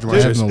 2. Jamar I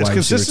have Chase? him a It's wide receiver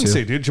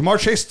consistency, 2. dude. Jamar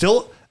Chase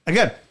still,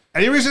 again,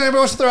 any reason anybody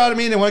wants to throw out at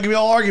me and they want to give me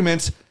all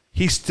arguments,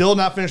 he's still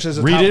not finished as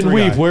a Read top it and 3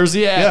 weep. guy. Where's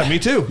he at? Yeah, me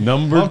too.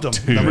 Number Bumped him.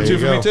 2. Number 2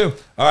 for me too.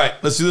 All right,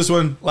 let's do this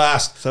one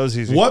last. So it's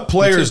easy. What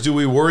players do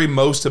we worry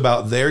most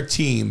about their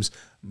teams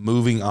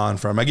moving on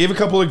from? I gave a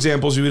couple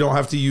examples. We don't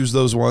have to use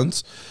those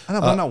ones. I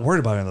know, but I'm not worried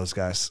about any of those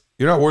guys.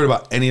 You're not worried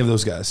about any of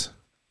those guys.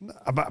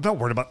 I'm not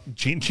worried about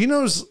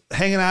Chino's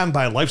hanging on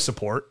by life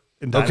support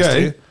in Dynasty.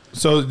 Okay.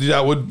 So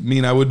that would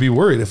mean I would be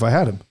worried if I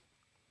had him.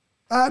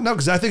 No,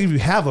 because I think if you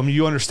have them,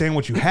 you understand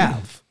what you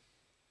have.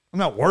 I'm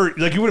not worried.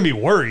 Like, you wouldn't be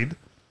worried. You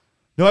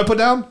know what I put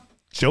down?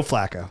 Joe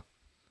Flacco.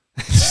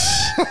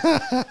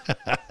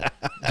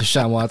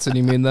 Deshaun Watson,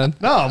 you mean then?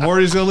 No, I'm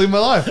worried he's going to leave my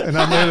life. And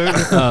I'm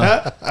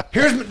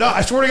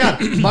I swear to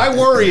God, my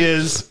worry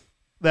is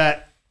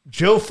that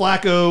Joe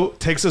Flacco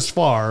takes us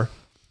far.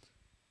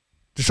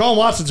 Deshaun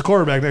Watson's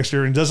quarterback next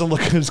year and doesn't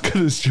look as good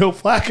as Joe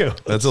Flacco.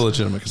 That's a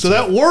legitimate concern. So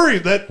that worry,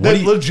 that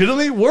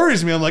legitimately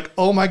worries me. I'm like,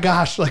 oh my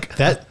gosh, like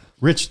That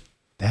Rich,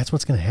 that's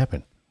what's going to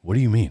happen. What do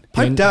you mean?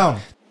 pipe down.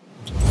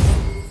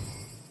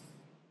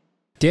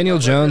 Daniel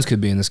Jones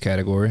could be in this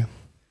category.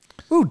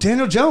 Ooh,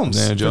 Daniel Jones.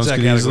 Daniel Jones Fits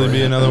that could easily category.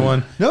 be another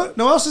one. No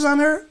else is on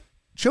there.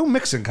 Joe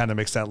Mixon kind of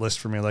makes that list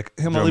for me. Like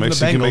him Joe leaving the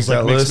Mixon can make Bengals like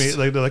that makes list.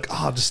 me like they're like,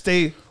 oh, just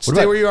stay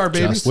about where you are,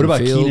 baby. Justin What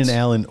about Fields? Keenan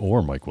Allen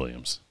or Mike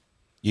Williams?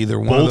 Either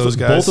one of those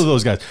guys. Both of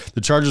those guys.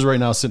 The Chargers right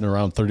now sitting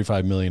around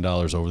 $35 million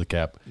over the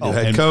cap. New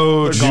head And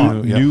coach. they're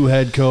gone. New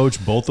head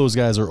coach. Both those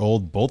guys are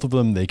old. Both of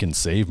them, they can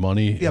save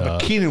money. Yeah,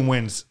 but Keenan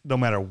wins no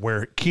matter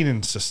where.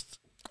 Keenan's just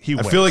he I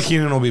wins. feel like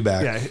Keenan will be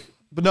back. Yeah,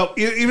 but no,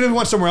 even if he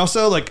went somewhere else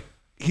though, like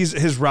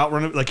his route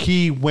runner, like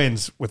he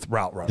wins with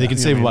route runner. they can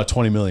You know save what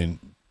I mean? about $20 million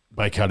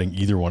by cutting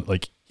either one,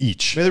 like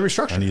each. Maybe they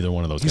restructure on either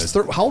one of those He's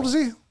guys. how old is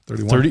he?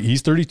 31. 30.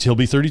 He's 30. He'll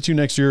be 32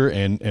 next year,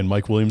 and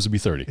Mike Williams will be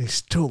 30. He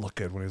still looked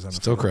good when he was on the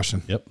Still field.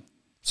 crushing. Yep.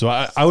 So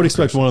I would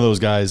expect one of those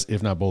guys,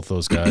 if not both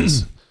those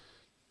guys.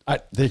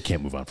 They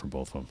can't move on from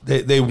both of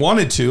them. They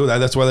wanted to.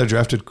 That's why they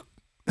drafted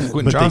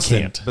Quentin But Johnston.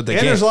 they can't. But they And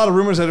can't. there's a lot of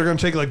rumors that they're going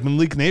to take like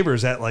Malik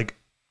Neighbors at like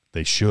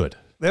They should.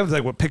 they have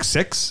like what pick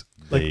 6,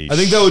 like They I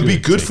think that would be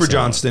should good take for someone.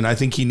 Johnston. I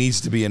think he needs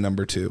to be a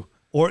number 2.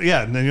 or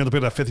yeah, and then you have to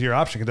pick that 5th-year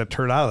option, get that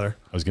turd out of there.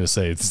 I was going to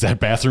say, is that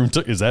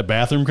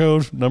bathroom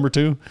code number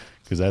 2?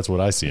 Because that's what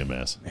I see him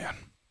as. Man,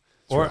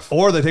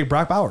 Or they take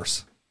Brock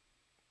Bowers.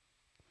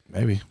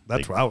 maybe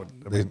That's what I would.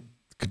 I they mean,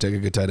 could take a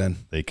good tight end.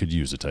 They could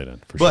use a tight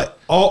end for sure. But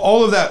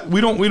all of that,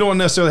 we don't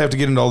necessarily have to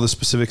get into all the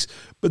specifics,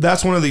 but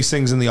that's one of these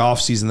things in the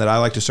offseason that I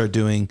like to start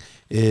doing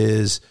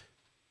is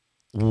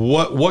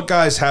what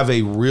guys have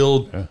a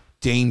real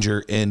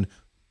danger in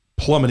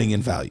plummeting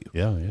in value.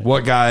 Yeah.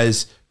 What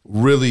guys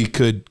really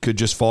could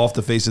just fall off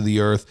the face of the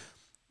earth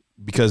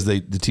because the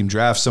team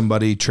drafts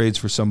somebody, trades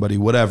for somebody,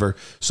 whatever.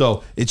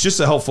 So it's just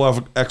a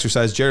helpful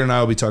exercise. Jared and I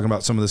will be talking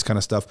about some of this kind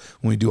of stuff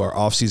when we do our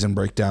offseason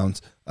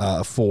breakdowns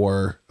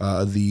for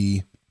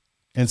the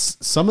And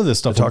some of this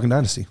stuff, Talking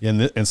Dynasty.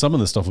 and some of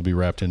this stuff will be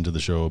wrapped into the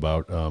show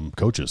about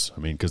coaches. I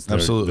mean, because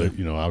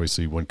Absolutely.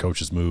 obviously when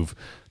coaches move,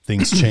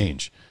 things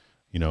change.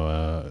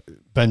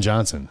 Ben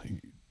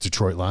Johnson,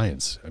 Detroit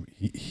Lions. I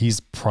mean, he's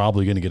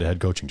probably going to get a head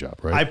coaching job,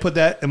 right? I put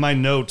that in my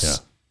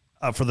notes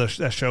for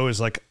that show is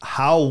like,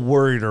 how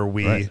worried are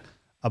we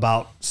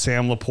about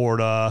Sam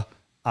Laporta,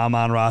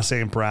 Amon-Ra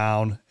St.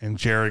 Brown, and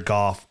Jared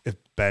Goff if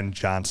Ben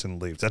Johnson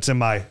leaves? That's in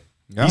my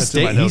he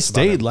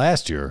stayed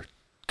last year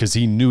because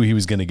he knew he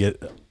was going to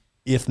get,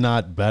 if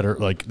not better,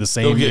 like the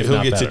same.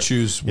 He'll get to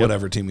choose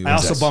whatever team he I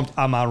wants. also bumped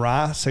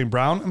Amon-Ra St.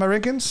 Brown in my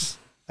rankings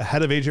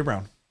ahead of AJ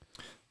Brown.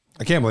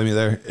 I can't blame you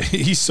there.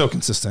 He's so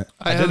consistent.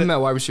 I have him at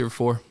wide receiver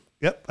 4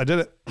 Yep, I did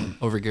it.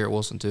 over Garrett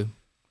Wilson too.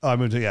 Oh, I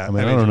moved to I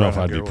mean, I don't know if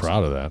I'd be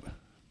proud of that,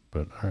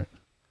 but all right.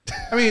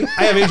 I mean,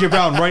 I have AJ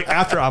Brown right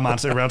after Amon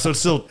St. Brown, so it's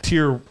still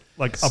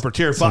upper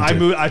tier. But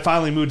I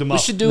finally moved him We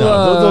up. should do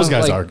those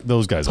guys like, are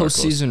close.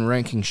 postseason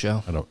ranking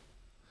show. I don't.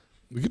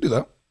 We could do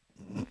that.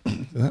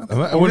 That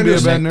We're wouldn't be a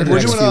gonna bad do- nerd. we're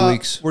next doing few a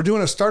weeks. We're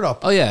doing a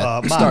startup. Oh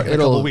yeah, mock in a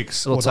couple of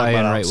weeks. It'll We'll talk tie in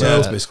about right that. with Yeah,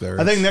 that's that. basically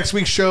I think next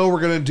week's show we're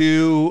gonna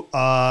do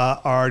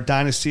our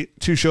Dynasty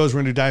 2 shows. We're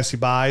gonna do Dynasty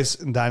buys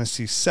and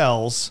Dynasty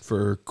sells.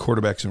 for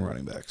quarterbacks and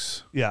running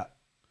backs. Yeah,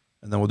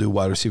 And then we'll do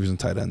wide receivers and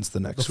tight ends the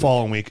the next week.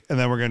 following week, and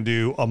then we're gonna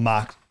do a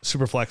mock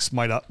Superflex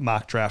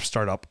mock draft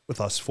startup with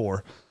us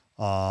 4,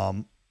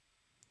 and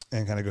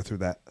kind of go through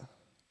that.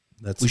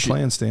 That's the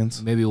plan,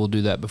 Stans. Maybe we'll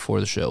do that before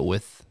the show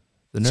with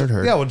the Nerd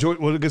Herd. Yeah,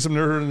 we'll get some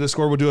Nerd Herd in the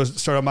Discord. We'll do a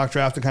startup mock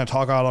draft and kind of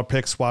talk about our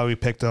picks, why we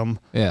picked them,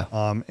 Yeah.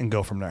 and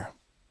go from there.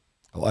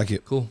 I like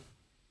it. Cool.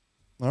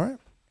 All right.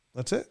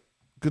 That's it.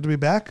 Good to be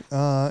back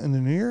in the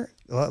new year.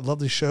 I love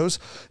these shows.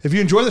 If you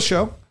enjoy the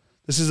show,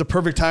 this is a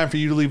perfect time for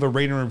you to leave a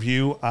rating and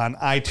review on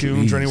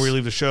iTunes or anywhere you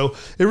leave the show.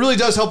 It really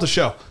does help the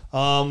show.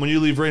 When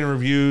you leave rating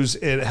reviews,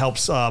 it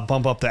helps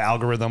bump up the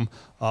algorithm,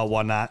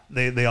 whatnot.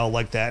 They all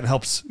like that. It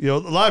helps. A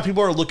lot of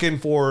people are looking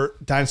for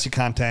Dynasty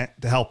content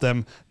to help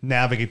them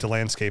navigate the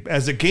landscape.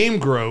 As the game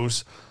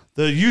grows,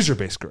 the user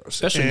base grows.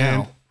 Especially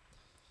now.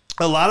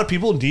 A lot of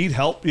people need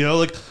help.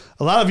 Like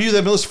a lot of you that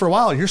have been listening for a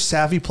while, you're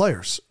savvy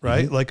players,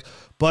 right?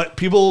 But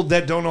people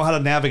that don't know how to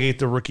navigate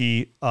the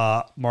rookie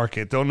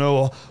market, don't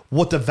know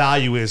what the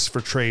value is for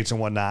trades and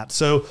whatnot.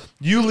 So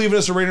you leaving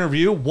us a rating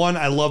review. One,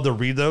 I love to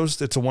read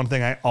those. It's the one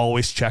thing I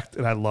always check,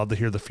 and I love to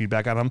hear the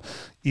feedback on them.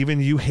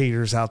 Even you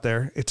haters out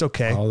there, it's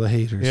okay. All the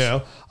haters.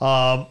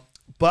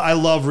 But I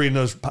love reading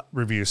those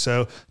reviews.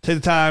 So take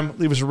the time,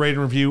 leave us a rating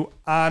review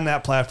on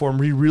that platform.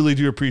 We really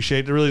do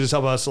appreciate it. It really does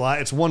help us a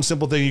lot. It's one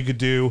simple thing you could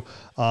do.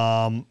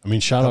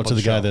 Shout out to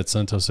the guy that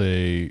sent us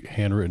a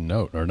handwritten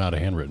note, or not a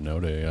handwritten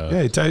note.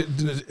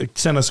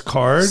 Sent us a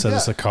card. Sent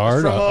us a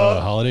card, a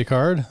holiday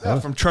card.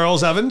 From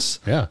Charles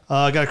Evans. Yeah.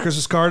 Got a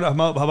Christmas card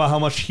about how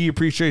much he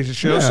appreciates the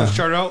show. So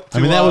shout out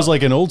to, that was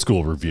like an old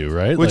school review,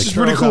 right? Which is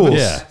pretty cool.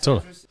 Evans. Yeah,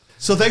 totally.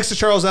 So thanks to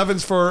Charles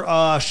Evans for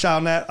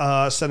shouting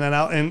that, sending that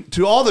out. And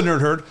to all the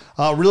Nerd Herd,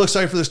 real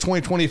excited for this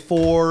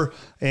 2024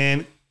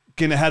 and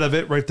getting ahead of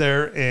it right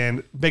there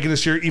and making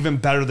this year even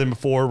better than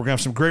before. We're going to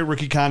have some great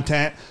rookie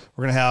content.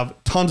 We're going to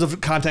have tons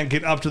of content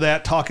getting up to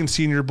that, talking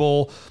Senior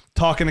Bowl,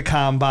 talking the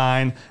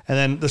Combine, and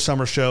then the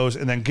summer shows.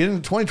 And then getting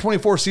the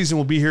 2024 season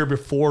will be here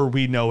before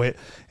we know it.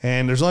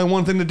 And there's only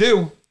one thing to do,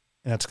 and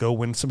that's go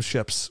win some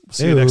ships.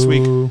 See you next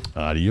week.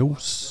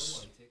 Adios.